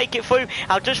 Williams make it through.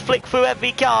 I'll just flick through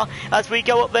every car as we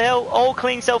go up the hill. All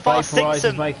clean so far.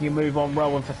 Vaporizer's making a move on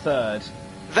Rowan for 3rd.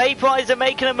 Vaporizer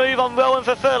making a move on Rowan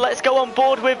for 3rd. Let's go on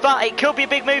board with that. It could be a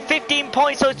big move. 15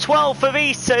 points or 12 for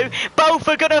these 2. Both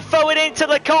are going to throw it into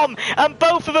the com, and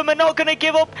both of them are not going to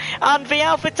give up. And the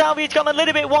Alpha Tauri's gone a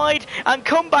little bit wide and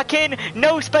come back in.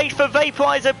 No space for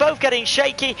Vaporizer. Both getting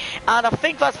shaky. And I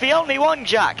think that's the only one,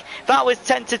 Jack. That was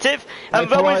tentative. And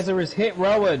Vaporizer has hit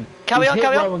Rowan. Carry on.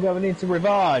 Rowan going into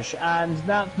Rivage, and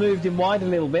that's moved him wide a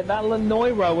little bit. That'll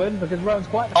annoy Rowan because Rowan's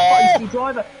quite a feisty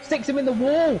driver. Sticks him in the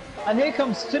wall, and here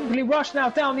comes Simply Rush now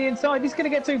down the inside. He's going to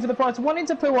get 2 for the price. 1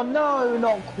 into Poo-on. No,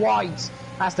 not quite.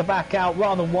 Has to back out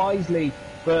rather wisely.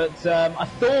 But I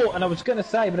thought, and I was going to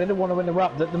say, but I didn't want to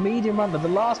interrupt, that the medium runner, the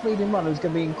last medium runner, was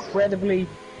going to be incredibly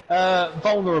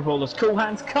vulnerable as Cool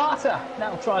Hands Carter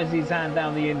now tries his hand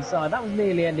down the inside. That was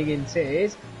nearly ending in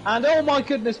tears. And oh my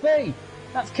goodness me!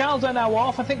 That's Caldo now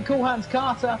off. I think Cool Hands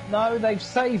Carter. No, they've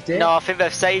saved it. No, I think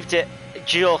they've saved it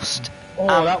just.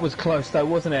 Oh, that was close though,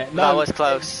 wasn't it? No, that was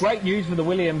close. Great news for the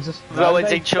Williams.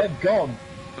 Rowan's in trouble. They've gone.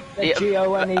 They're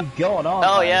G-O-N-E gone, aren't they?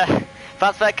 Oh, yeah.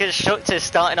 That's their constructors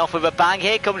starting off with a bang.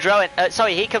 Here comes Rowan.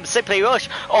 Here comes Simply Rush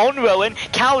on Rowan.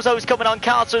 Calzo's coming on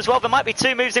Carter as well. There might be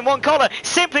 2 moves in one corner.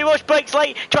 Simply Rush breaks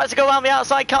late. Tries to go around the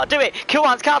outside. Can't do it. Cool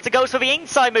Hands Carter goes for the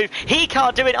inside move. He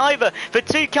can't do it either. The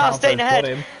 2 cars staying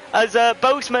ahead. As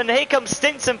Boseman, here comes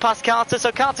Stinson past Carter,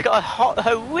 so Carter got a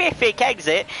horrific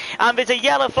exit, and there's a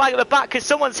yellow flag at the back because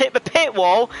someone's hit the pit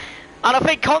wall, and I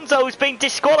think Konzo's been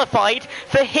disqualified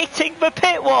for hitting the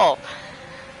pit wall.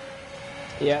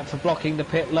 Yeah, for blocking the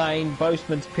pit lane.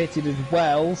 Boseman's pitted as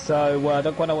well, so I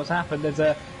don't quite know what's happened. There's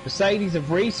a Mercedes of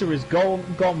Risa has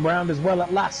gone round as well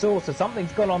at last source, so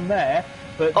something's gone on there.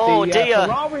 But dear.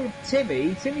 Ferrari of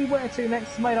Timmy where to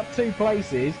next made up 2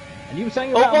 places. And you were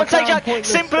saying about one take, Jack.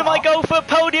 Simply might go for a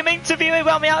podium interview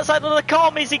around the outside of the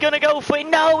com. Is he going to go for it?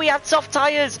 No, he had soft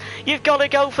tyres. You've got to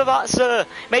go for that, sir.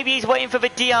 Maybe he's waiting for the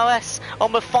DRS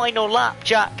on the final lap,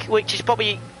 Jack, which is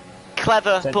probably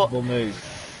clever. Sensible move.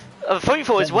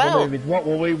 Fruitful as well. Move is what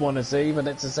we want to see, but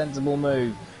it's a sensible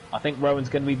move. I think Rowan's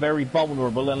going to be very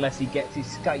vulnerable unless he gets his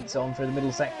skates on through the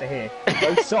middle sector here.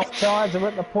 Those soft tyres are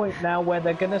at the point now where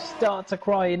they're going to start to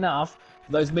cry enough.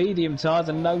 Those medium tyres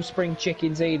and no spring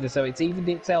chickens either, so it's evened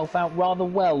itself out rather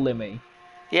well, Limmy.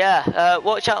 Yeah,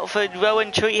 watch out for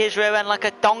Rowan, treat his rear end like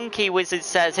a donkey, Wizard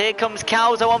says. Here comes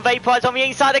Calzo on Vaporizer on the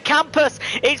inside of Campus.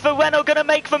 Is Vereno going to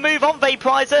make the move on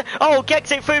Vaporizer? Oh, gets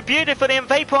it through beautifully, and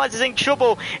Vaporizer's in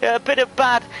trouble. A bit of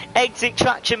bad exit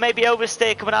traction, maybe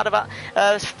oversteer coming out of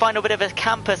that final bit of a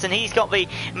Campus, and he's got the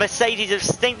Mercedes of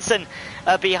Stinson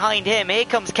behind him. Here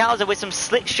comes Calzo with some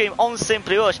slipstream on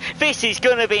Simply Rush. This is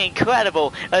going to be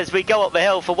incredible as we go up the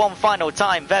hill for one final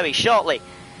time very shortly.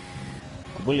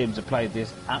 Williams have played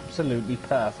this absolutely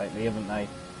perfectly, haven't they?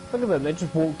 Look at them, they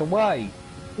just walked away.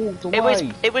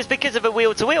 It was because of a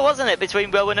wheel-to-wheel, wasn't it,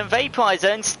 between Rowan and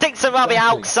Vaporizer, and sticks around the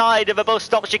outside of a bus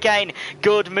stop chicane.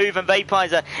 Good move, and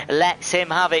Vaporizer lets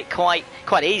him have it quite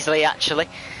easily, actually.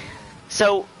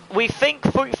 So we think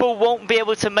Fruitful won't be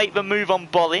able to make the move on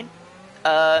Bolin.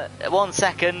 1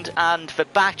 second, and the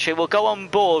battery will go on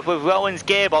board with Rowan's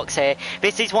gearbox here.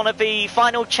 This is one of the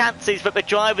final chances that the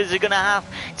drivers are going to have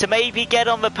to maybe get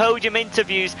on the podium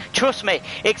interviews. Trust me,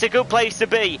 it's a good place to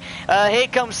be. Here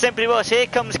comes Simply Rush, here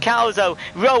comes Calzo.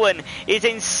 Rowan is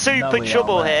in super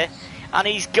trouble here, and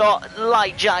he's got,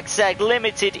 like Jack said,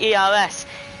 limited ERS,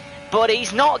 but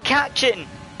he's not catching.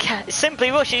 Simply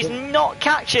Rush is not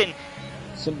catching.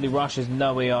 Simply Rush has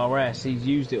no ERS. He's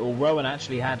used it all. Rowan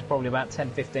actually had probably about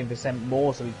 10-15%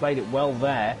 more, so he played it well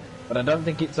there. But I don't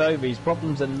think it's over. His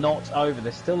problems are not over.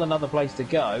 There's still another place to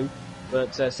go.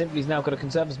 But Simply's now got to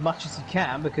conserve as much as he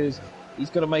can, because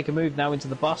he's got to make a move now into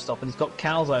the bus stop, and he's got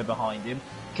Calzo behind him.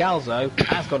 Calzo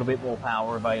has got a bit more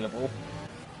power available.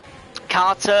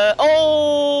 Carter,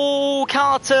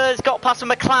 Carter's got past the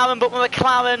McLaren, but the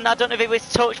McLaren, I don't know if it was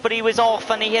touched, but he was off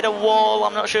and he hit a wall.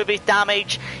 I'm not sure if he's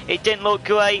damaged. It didn't look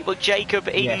great, but Jacob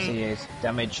Eaton... Yes, he is.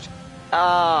 Damaged.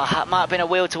 That might have been a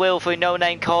wheel-to-wheel through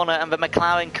no-name corner, and the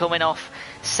McLaren coming off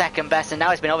second best, and now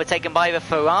he's been overtaken by the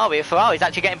Ferrari. The Ferrari's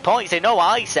actually getting points. They know what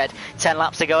I said 10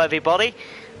 laps ago, everybody.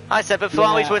 I said the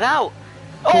Ferrari's without.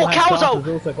 Calzo! Has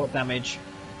also got damage.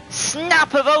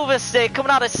 Snap of oversteer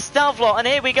coming out of Stavlot, and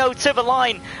here we go to the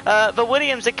line. The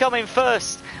Williams are coming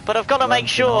first, but I've got to make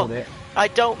sure I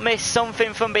don't miss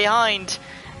something from behind,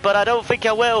 but I don't think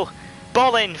I will.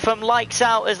 Bolin from Lights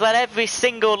Out has led every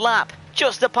single lap,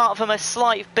 just apart from a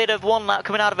slight bit of one lap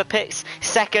coming out of the pits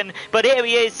second, but here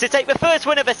he is to take the first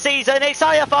win of the season. It's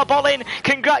IFR Bolin.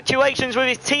 Congratulations with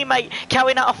his teammate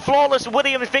carrying out a flawless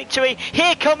Williams victory.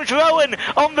 Here comes Rowan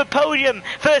on the podium,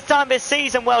 first time this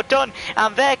season, well done.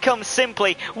 And there comes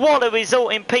Simply. What a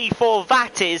result in P4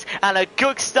 that is, and a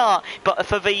good start. But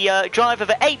for the driver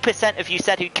that 8% of you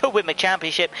said who could win the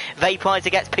championship, Vaporizer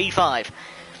gets P5.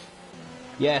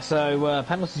 Yeah, so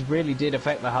penalties really did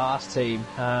affect the Haas team.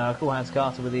 Cool Hans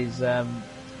Carter with his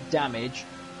damage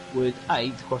with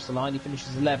 8th across the line. He finishes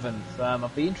 11th.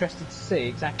 I'd be interested to see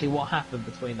exactly what happened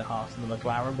between the Haas and the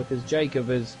McLaren, because Jacob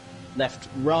has left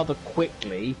rather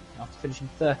quickly after finishing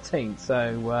 13th.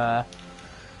 So,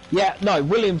 yeah, no,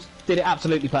 Williams did it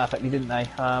absolutely perfectly, didn't they?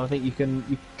 I think you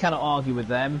cannot argue with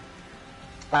them.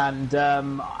 And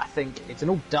I think it's an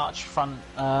all Dutch front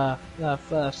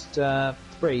first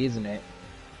 3, isn't it?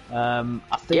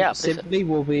 I think Simply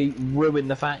will ruin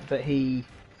the fact that he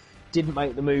didn't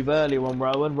make the move earlier on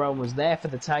Rowan. Rowan was there for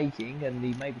the taking, and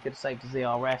he maybe could have saved his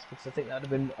ERS, because I think that would have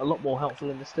been a lot more helpful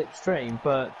in the slipstream.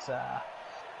 But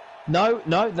no,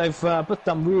 they've both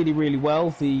done really, really well,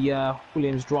 the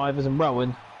Williams drivers. And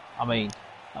Rowan, I mean,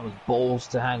 that was balls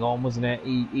to hang on, wasn't it?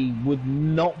 He would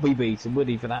not be beaten, would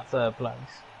he, for that 3rd place?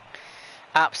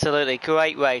 Absolutely,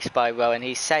 great race by Rowan.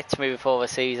 He said to me before the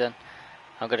season,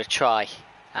 I'm going to try.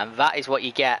 And that is what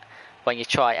you get when you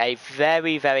try. A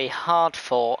very, very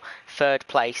hard-fought 3rd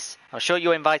place. I'm sure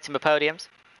you're inviting the podiums.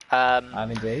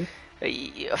 I'm indeed.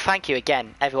 Thank you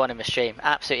again, everyone in the stream.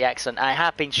 Absolutely excellent. I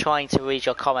have been trying to read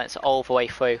your comments all the way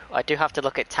through. I do have to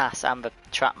look at TAS and the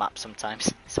track map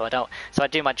sometimes, so I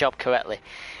do my job correctly.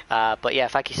 But yeah,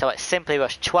 thank you so much. Simply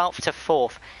Rush, 12th to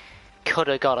 4th, could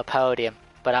have got a podium.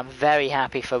 But I'm very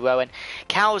happy for Rowan.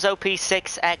 Calzo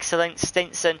P6, excellent.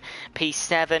 Stinson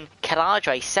P7.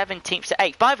 Caladre 17th to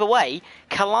 8th. By the way,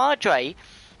 Caladre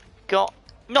got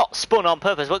not spun on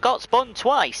purpose, but got spun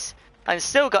twice and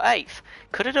still got 8th.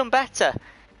 Could have done better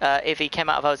if he came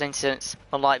out of those incidents,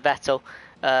 unlike Vettel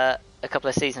a couple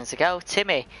of seasons ago.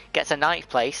 Timmy gets a 9th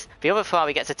place. The other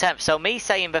Ferrari gets a 10th. So me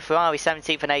saying the Ferrari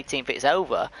 17th and 18th it's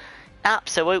over,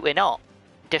 absolutely not.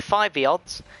 Defied the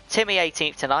odds. Timmy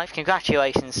 18th to 9th.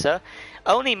 Congratulations, sir.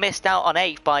 Only missed out on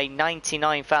 8th by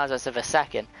 99 thousandths of a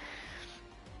second.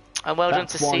 And well done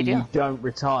to CDR. That's why you don't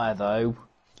retire, though,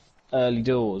 early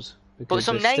doors. Because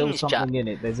there's still something in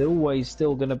it. There's always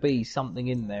still going to be something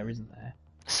in there, isn't there?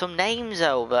 Some names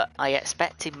though that I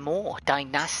expected more.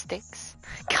 Dynastics.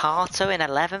 Carter in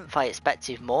 11th, I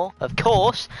expected more. Of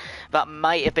course, that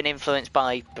might have been influenced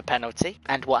by the penalty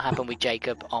and what happened with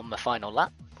Jacob on the final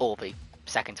lap, or the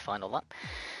second to final lap.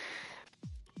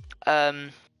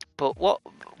 But what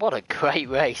a great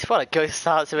race. What a good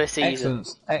start to the season.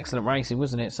 Excellent racing,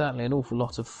 wasn't it? Certainly an awful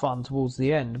lot of fun towards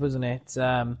the end, wasn't it?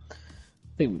 I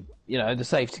think, the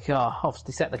safety car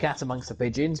obviously set the cat amongst the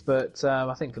pigeons, but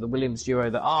I think for the Williams duo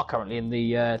that are currently in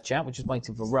the chat, we're just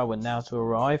waiting for Rowan now to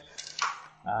arrive.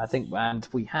 And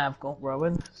we have got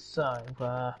Rowan. So,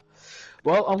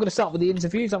 well, I'm going to start with the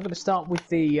interviews. I'm going to start with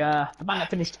the man that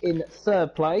finished in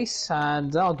third place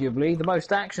and arguably the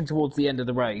most action towards the end of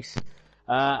the race.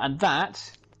 And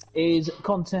that is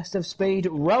Contest of Speed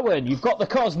Rowan. You've got the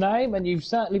COS name and you've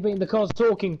certainly been the COS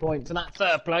talking point to that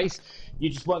third place. You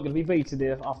just weren't going to be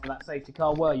vetoed after that safety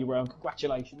car, were you, Rowan?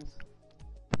 Congratulations.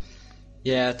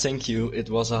 Yeah, thank you. It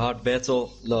was a hard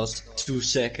battle. Lost 2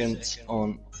 seconds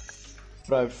on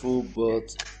Fruitful,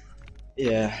 but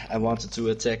yeah, I wanted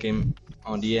to attack him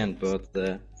on the end, but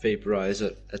the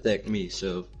Vaporizer attacked me,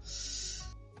 so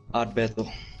hard battle.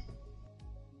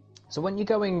 So when you're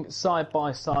going side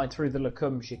by side through the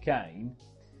Lacombe chicane,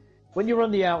 when you're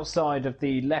on the outside of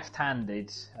the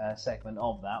left-handed segment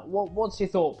of that, what's your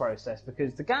thought process?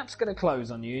 Because the gap's going to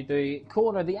close on you, the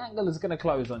angle is going to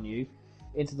close on you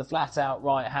into the flat-out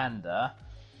right-hander.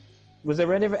 Was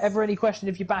there ever any question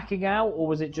if you're backing out, or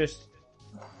was it just,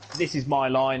 this is my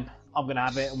line, I'm going to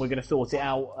have it, and we're going to sort it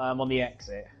out on the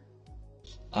exit?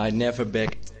 I never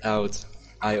backed out.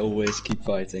 I always keep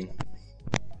fighting.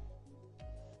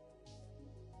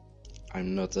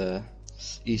 I'm not a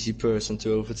easy person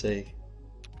to overtake.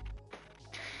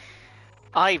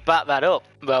 I back that up,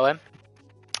 Rowan.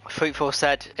 Fruitful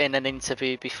said in an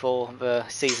interview before the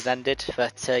season ended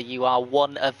that you are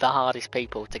one of the hardest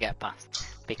people to get past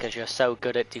because you're so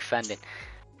good at defending.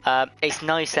 It's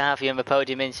nice to have you in the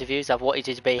podium interviews. I've wanted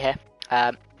you to be here.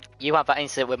 You had that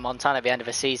incident with Montana at the end of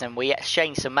the season. We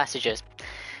exchanged some messages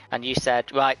and you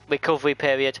said, right, recovery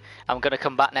period, I'm going to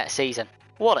come back next season.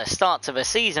 What a start to the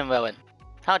season, Rowan.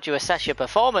 How do you assess your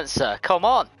performance, sir? Come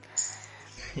on.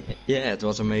 Yeah, it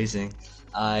was amazing.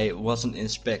 I wasn't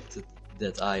expected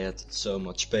that I had so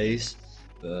much pace,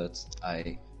 but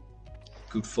I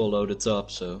could follow the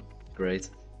top, so great.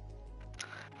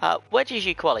 Where did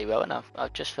you quali, Rowan? I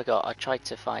just forgot. I tried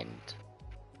to find.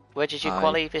 Where did you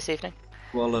quali this evening?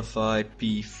 Qualified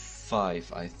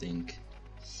P5, I think.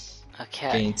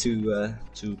 Okay. Gained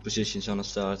two positions on the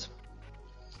start.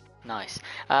 Nice.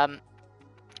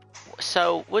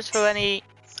 So, was there any...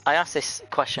 I ask this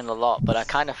question a lot, but I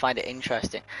kind of find it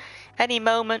interesting. Any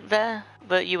moment there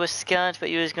that you were scared that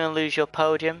you was going to lose your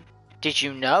podium? Did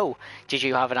you know? Did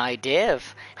you have an idea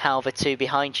of how the two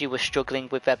behind you were struggling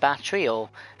with their battery or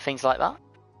things like that?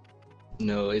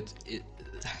 No,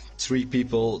 three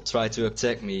people tried to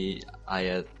attack me. I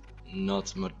had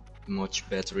not much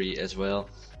battery as well,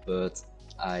 but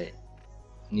I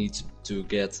need to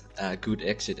get a good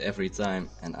exit every time,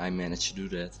 and I managed to do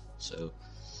that. So,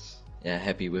 yeah,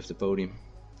 happy with the podium.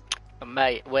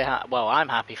 Mate, well, I'm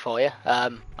happy for you.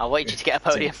 I wanted you to get a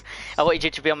podium. I wanted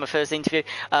you to be on my first interview.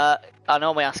 I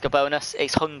normally ask a bonus.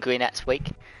 It's Hungary next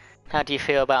week. How do you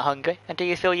feel about Hungary? And do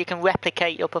you feel you can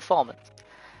replicate your performance?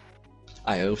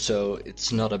 I hope so.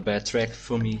 It's not a bad track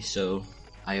for me, so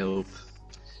I hope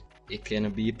it can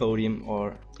be a podium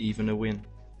or even a win.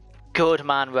 Good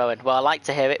man, Rowan. Well, I like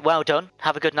to hear it. Well done.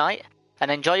 Have a good night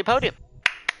and enjoy your podium.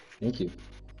 Thank you.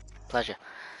 Pleasure.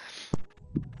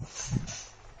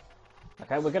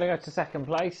 Okay, we're going to go to second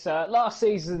place. Last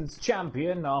season's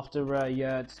champion after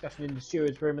a discussion in the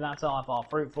stewards' room, and that's IFR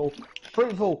Fruitful.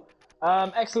 Fruitful,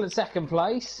 excellent second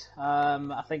place.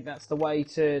 I think that's the way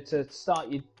to start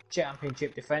your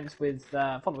championship defence with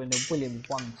following the Williams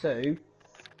 1-2.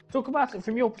 Talk about it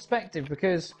from your perspective,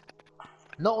 because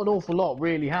not an awful lot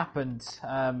really happened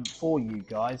for you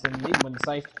guys, and even when the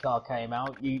safety car came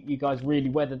out, you guys really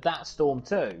weathered that storm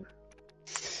too.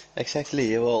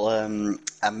 Exactly. Well,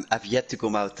 I've yet to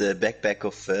come out the backpack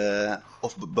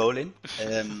of Bolin.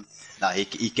 No,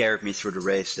 he carried me through the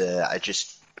race. I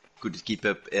just couldn't keep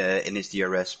up in his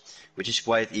DRS, which is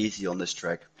quite easy on this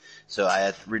track. So I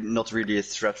had not really a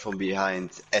threat from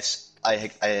behind as I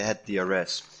had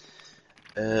DRS.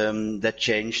 That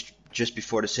changed just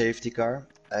before the safety car.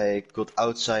 I got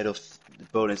outside of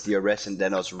Bolin's DRS, and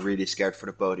then I was really scared for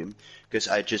the podium because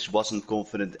I just wasn't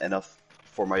confident enough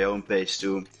for my own pace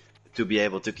to be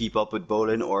able to keep up with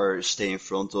Bolin or stay in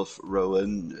front of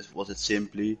Rowan. Was it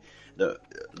simply a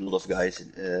lot of guys?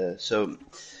 So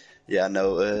yeah,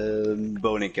 no,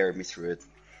 Bolin carried me through it,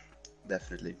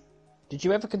 definitely. Did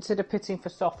you ever consider pitting for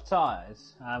soft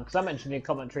tyres? Because I mentioned in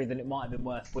commentary that it might have been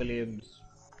worth Williams,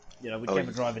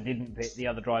 whichever driver didn't pit, the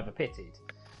other driver pitted.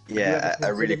 Yeah, I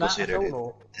really that considered at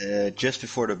all, it. Just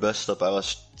before the bus stop, I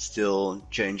was still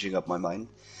changing up my mind.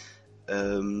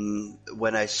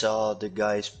 When I saw the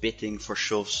guys pitting for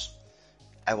softs,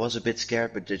 I was a bit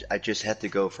scared, but I just had to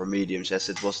go for mediums as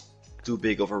it was too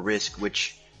big of a risk,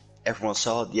 which everyone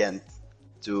saw at the end,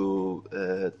 to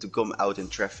come out in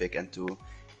traffic and to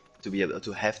be able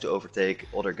to have to overtake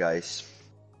other guys.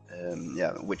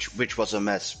 Which was a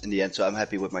mess in the end. So I'm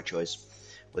happy with my choice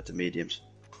with the mediums.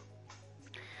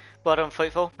 Well done,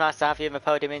 Fruitful. Nice to have you in the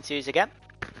podium interviews again.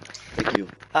 Thank you.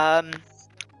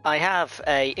 I have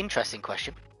a interesting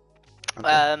question.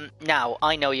 Okay. Now,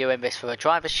 I know you're in this for a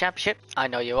Drivers' Championship. I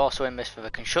know you're also in this for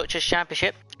the Constructors'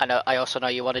 Championship. I also know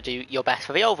you want to do your best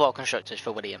for the overall Constructors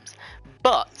for Williams.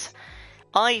 But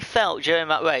I felt during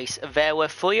that race there were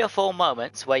 3 or 4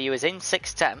 moments where you was in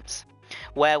 6/10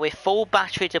 where with full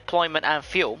battery deployment and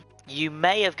fuel, you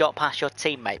may have got past your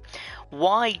teammate.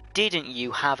 Why didn't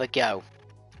you have a go?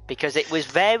 Because it was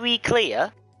very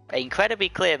clear, incredibly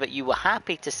clear, that you were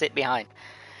happy to sit behind.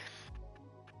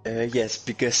 Yes,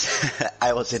 because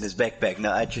I was in his backpack.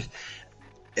 No,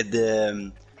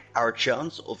 our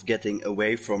chance of getting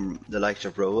away from the likes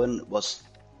of Rowan was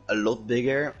a lot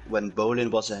bigger when Bolin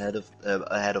was ahead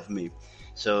of me.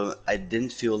 So I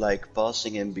didn't feel like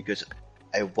passing him because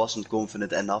I wasn't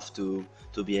confident enough to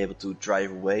be able to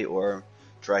drive away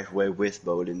with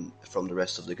Bolin from the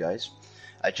rest of the guys.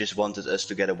 I just wanted us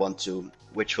to get a 1-2,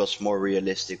 which was more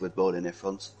realistic with Bolin in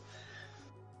front.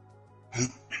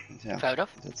 Yeah, fair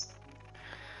enough.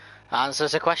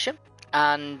 Answers the question.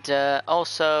 And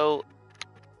also,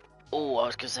 I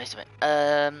was going to say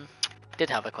something. Did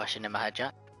have a question in my head,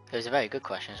 Jack. It was a very good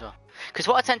question as well. Because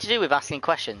what I tend to do with asking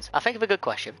questions, I think of a good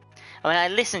question, and when I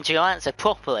listen to your answer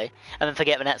properly, and then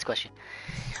forget the next question.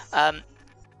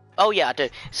 Oh yeah, I do.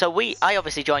 So I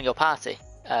obviously joined your party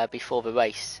before the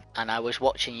race, and I was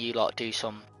watching you lot do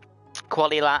some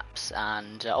quali laps,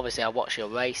 and obviously I watched your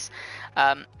race.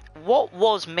 What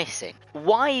was missing?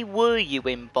 Why were you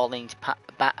in Bolling's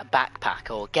backpack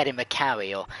or getting the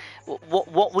carry? Or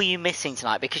what were you missing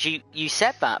tonight? Because you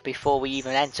said that before we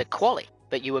even entered quali,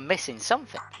 but you were missing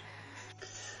something.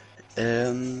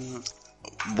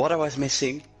 What I was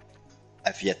missing,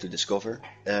 I've yet to discover.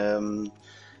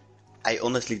 I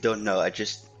honestly don't know.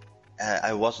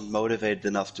 I wasn't motivated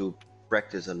enough to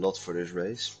practice a lot for this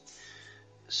race.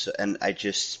 So, and I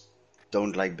just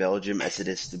don't like Belgium as it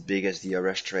is the biggest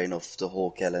DRS train of the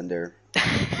whole calendar.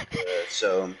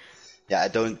 So yeah, I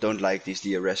don't like these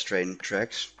DRS train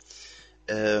tracks.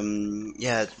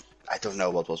 Yeah, I don't know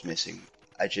what was missing.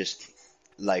 I just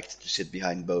liked to sit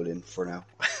behind Bolin for now.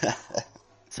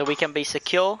 So we can be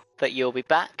secure that you'll be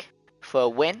back for a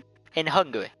win in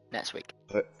Hungary next week.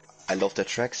 I love that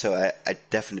track, so I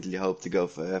definitely hope to go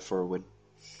for a win.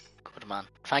 Good man.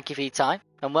 Thank you for your time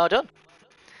and well done.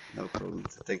 No problem.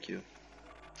 Thank you.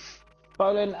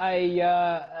 Bolin,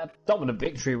 a dominant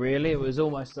victory really. It was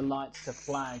almost a lights to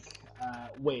flag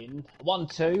win.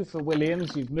 1-2 for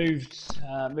Williams. You've moved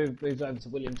over to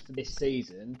Williams for this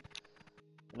season.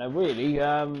 Really,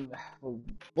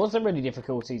 was there any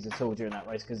difficulties at all during that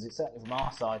race? Because it certainly from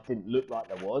our side didn't look like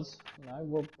there was.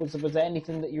 Was there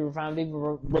anything that you found even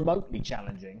remotely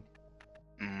challenging?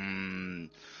 In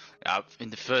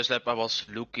the first lap I was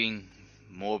looking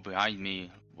more behind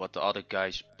me what the other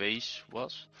guy's pace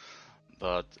was,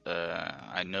 but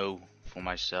I know for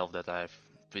myself that I have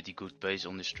pretty good pace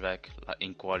on this track, like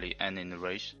in quali and in the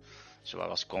race, so I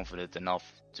was confident enough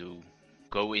to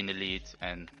go in the lead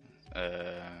and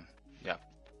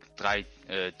try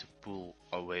to pull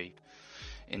away.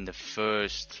 In the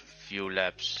first few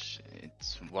laps it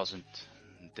wasn't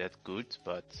that good,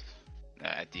 but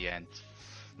at the end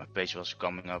my pace was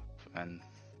coming up and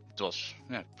it was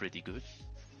pretty good.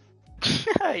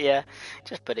 Yeah,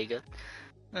 just pretty good.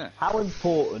 Yeah. How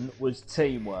important was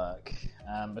teamwork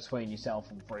between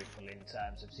yourself and Fruitful in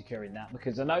terms of securing that?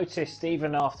 Because I noticed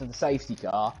even after the safety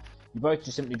car, you both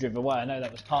just simply drove away. I know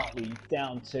that was partly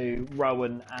down to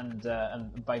Rowan and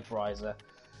Vaporizer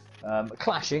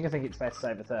clashing. I think it's fair to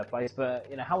say the third place.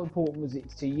 But how important was it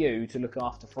to you to look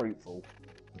after Fruitful?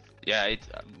 Yeah,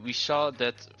 we saw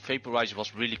that Vaporizer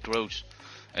was really close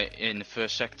in the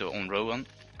first sector on Rowan,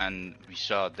 and we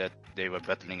saw that they were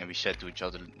battling, and we said to each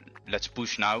other, let's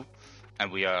push now.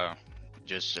 And we are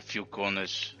just a few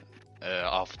corners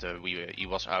after he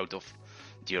was out of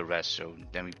DRS, so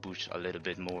then we pushed a little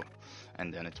bit more,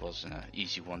 and then it was an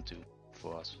easy 1-2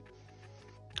 for us.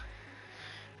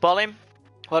 Bolin,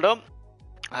 well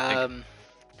done.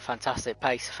 Fantastic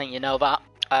pace, I think you know that.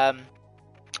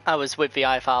 I was with the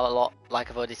IFL a lot, like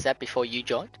I've already said, before you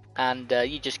joined, and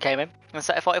you just came in and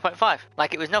set a 40.5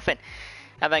 like it was nothing.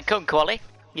 And then come quali,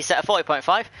 you set a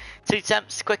 40.5, 2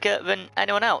 temps quicker than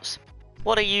anyone else.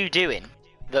 What are you doing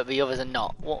that the others are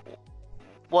not?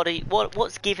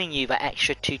 What's giving you that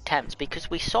extra 2 temps? Because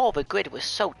we saw the grid was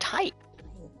so tight.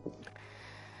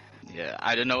 Yeah,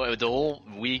 I don't know. The whole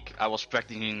week I was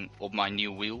practicing on my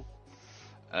new wheel.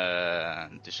 I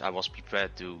was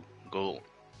prepared to go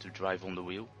to drive on the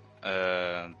wheel.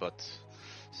 But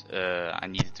I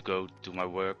needed to go to my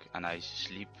work, and I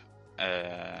sleep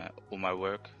on my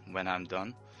work when I'm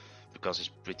done, because it's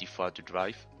pretty far to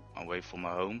drive away from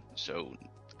my home. So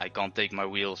I can't take my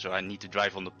wheel, so I need to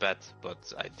drive on the pad.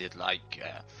 But I did like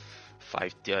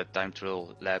 5 time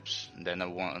trial laps, and then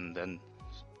then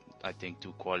I think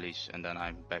 2 qualies, and then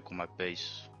I'm back on my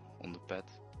pace on the pad.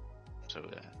 So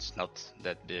it's not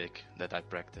that big that I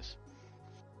practice.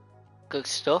 Good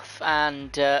stuff.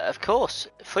 And of course,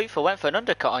 Fruitful went for an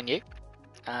undercut on you,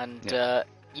 and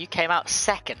you came out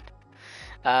second.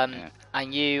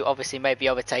 And you obviously made the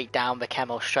overtake down the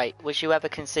Camel straight. Was you ever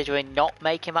considering not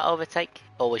making that overtake,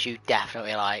 or was you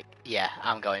definitely like, yeah,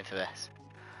 I'm going for this?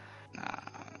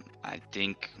 I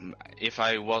think if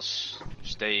I was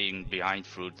staying behind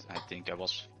Fruit, I think I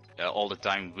was all the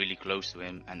time really close to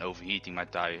him and overheating my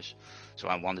tires. So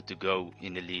I wanted to go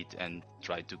in the lead and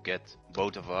try to get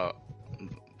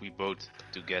we both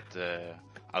to get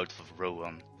out of row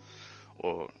 1,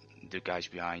 or the guys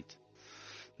behind.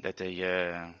 That they,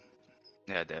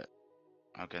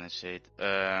 how can I say it?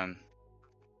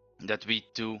 That we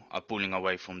two are pulling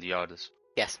away from the others.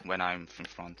 Yes. When I'm in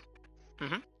front.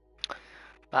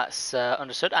 That's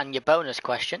understood. And your bonus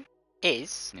question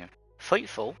is,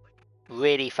 Fruitful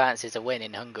really fancies a win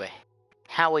in Hungary.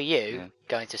 How are you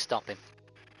going to stop him?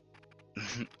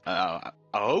 I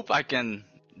hope I can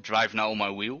drive now on my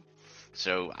wheel.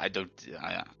 So I don't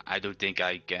think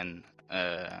I can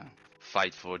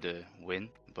fight for the win,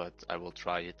 but I will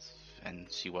try it and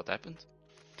see what happens.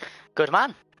 Good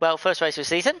man. Well, first race of the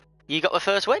season, you got the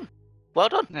first win. Well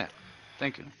done. Yeah,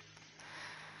 thank you.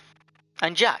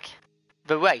 And Jack,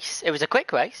 the race, it was a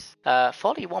quick race,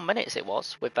 41 minutes it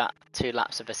was, with that 2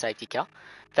 laps of the safety car.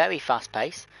 Very fast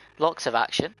pace, lots of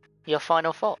action. Your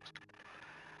final thoughts?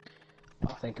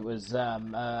 I think it was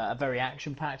a very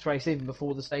action-packed race. Even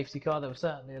before the safety car, there was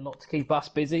certainly a lot to keep us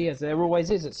busy, as there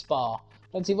always is at Spa.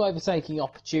 Plenty of overtaking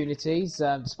opportunities,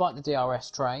 despite the DRS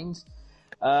trains.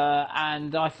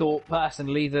 And I thought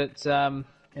personally that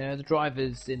the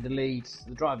drivers in the lead,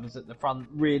 the drivers at the front,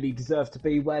 really deserved to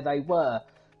be where they were.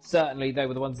 Certainly, they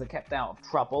were the ones that kept out of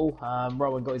trouble.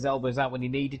 Rowan got his elbows out when he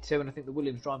needed to, and I think the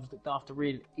Williams drivers looked after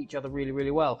each other really,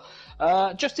 really well.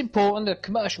 Just important, a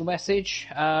commercial message.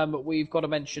 We've got to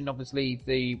mention, obviously,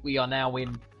 we are now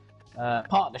in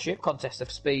partnership, Contest of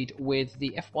Speed, with the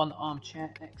F1 Armchair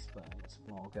Experts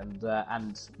blog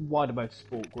and wider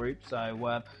motorsport group.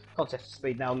 So Contest of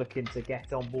Speed now looking to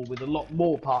get on board with a lot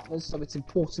more partners, so it's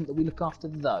important that we look after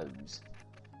those.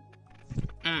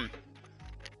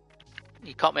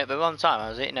 You caught me at the wrong time. I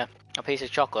was eating a piece of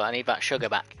chocolate. I need that sugar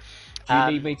back. Do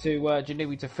you need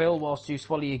me to fill whilst you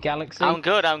swallow your Galaxy? I'm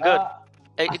good.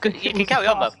 You can carry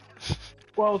on though.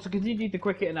 Well, to continue the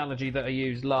cricket analogy that I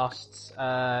used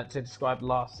to describe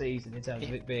last season in terms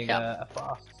of it being a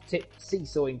fast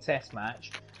seesawing test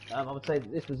match, I would say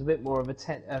that this was a bit more of a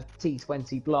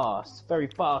T20 blast. Very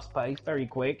fast paced, very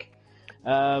quick,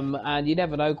 and you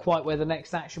never know quite where the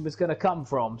next action was going to come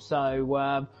from.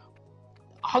 So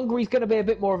Hungary's going to be a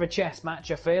bit more of a chess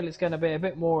match, I feel. It's going to be a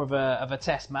bit more of a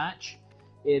test match,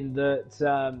 in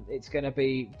that it's going to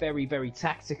be very, very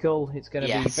tactical. It's going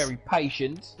to be very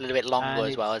patient. A little bit longer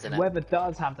as well, isn't it? Whoever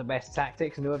does have the best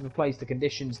tactics and whoever plays the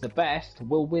conditions the best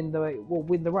will win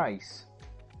the race.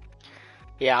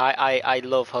 Yeah, I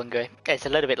love Hungary. It's a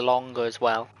little bit longer as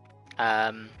well,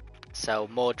 so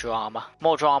more drama.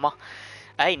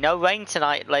 Hey, no rain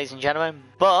tonight, ladies and gentlemen,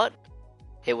 but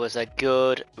it was a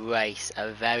good race,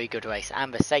 a very good race,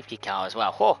 and the safety car as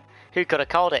well. Oh, who could have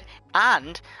called it?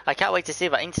 And I can't wait to see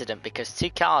that incident, because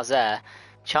 2 cars there,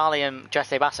 Charlie and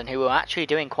Jesse Basson, who were actually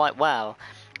doing quite well,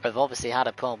 have obviously had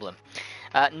a problem.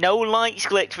 No lights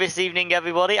glitch this evening,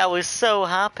 everybody. I was so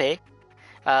happy.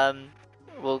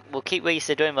 We'll keep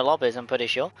Risa doing the lobbies, I'm pretty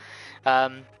sure.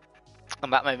 And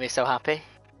that made me so happy.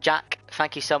 Jack,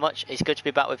 thank you so much. It's good to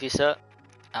be back with you, sir.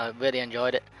 I really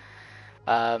enjoyed it.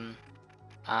 And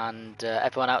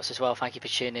everyone else as well, thank you for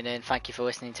tuning in. Thank you for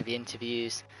listening to the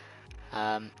interviews.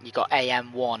 You got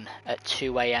AM1 at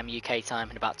 2 AM UK time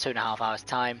in about 2.5 hours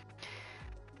time.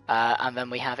 And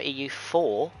then we have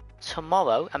EU4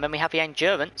 tomorrow. And then we have the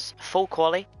Endurance full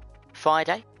quali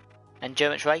Friday.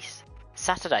 Endurance race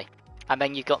Saturday, and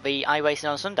then you've got the iRacing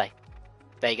on Sunday.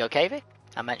 There you go, KV.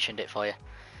 I mentioned it for you.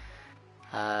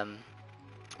 I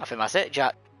think that's it,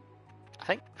 Jack. I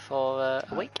think for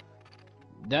a week.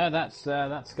 No, that's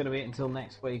going to be it until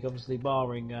next week. Obviously,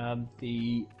 barring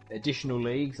the additional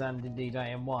leagues and indeed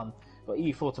AM1. Got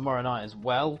EU4 tomorrow night as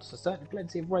well, so certainly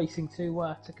plenty of racing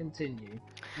to continue.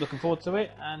 Looking forward to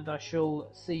it, and I shall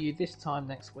see you this time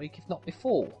next week, if not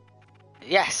before.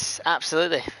 Yes,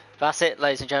 absolutely. That's it,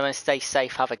 ladies and gentlemen. Stay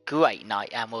safe, have a great night,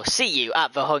 and we'll see you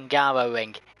at the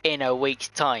Hungaroring in a week's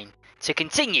time to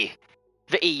continue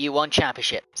the EU1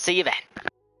 Championship. See you then.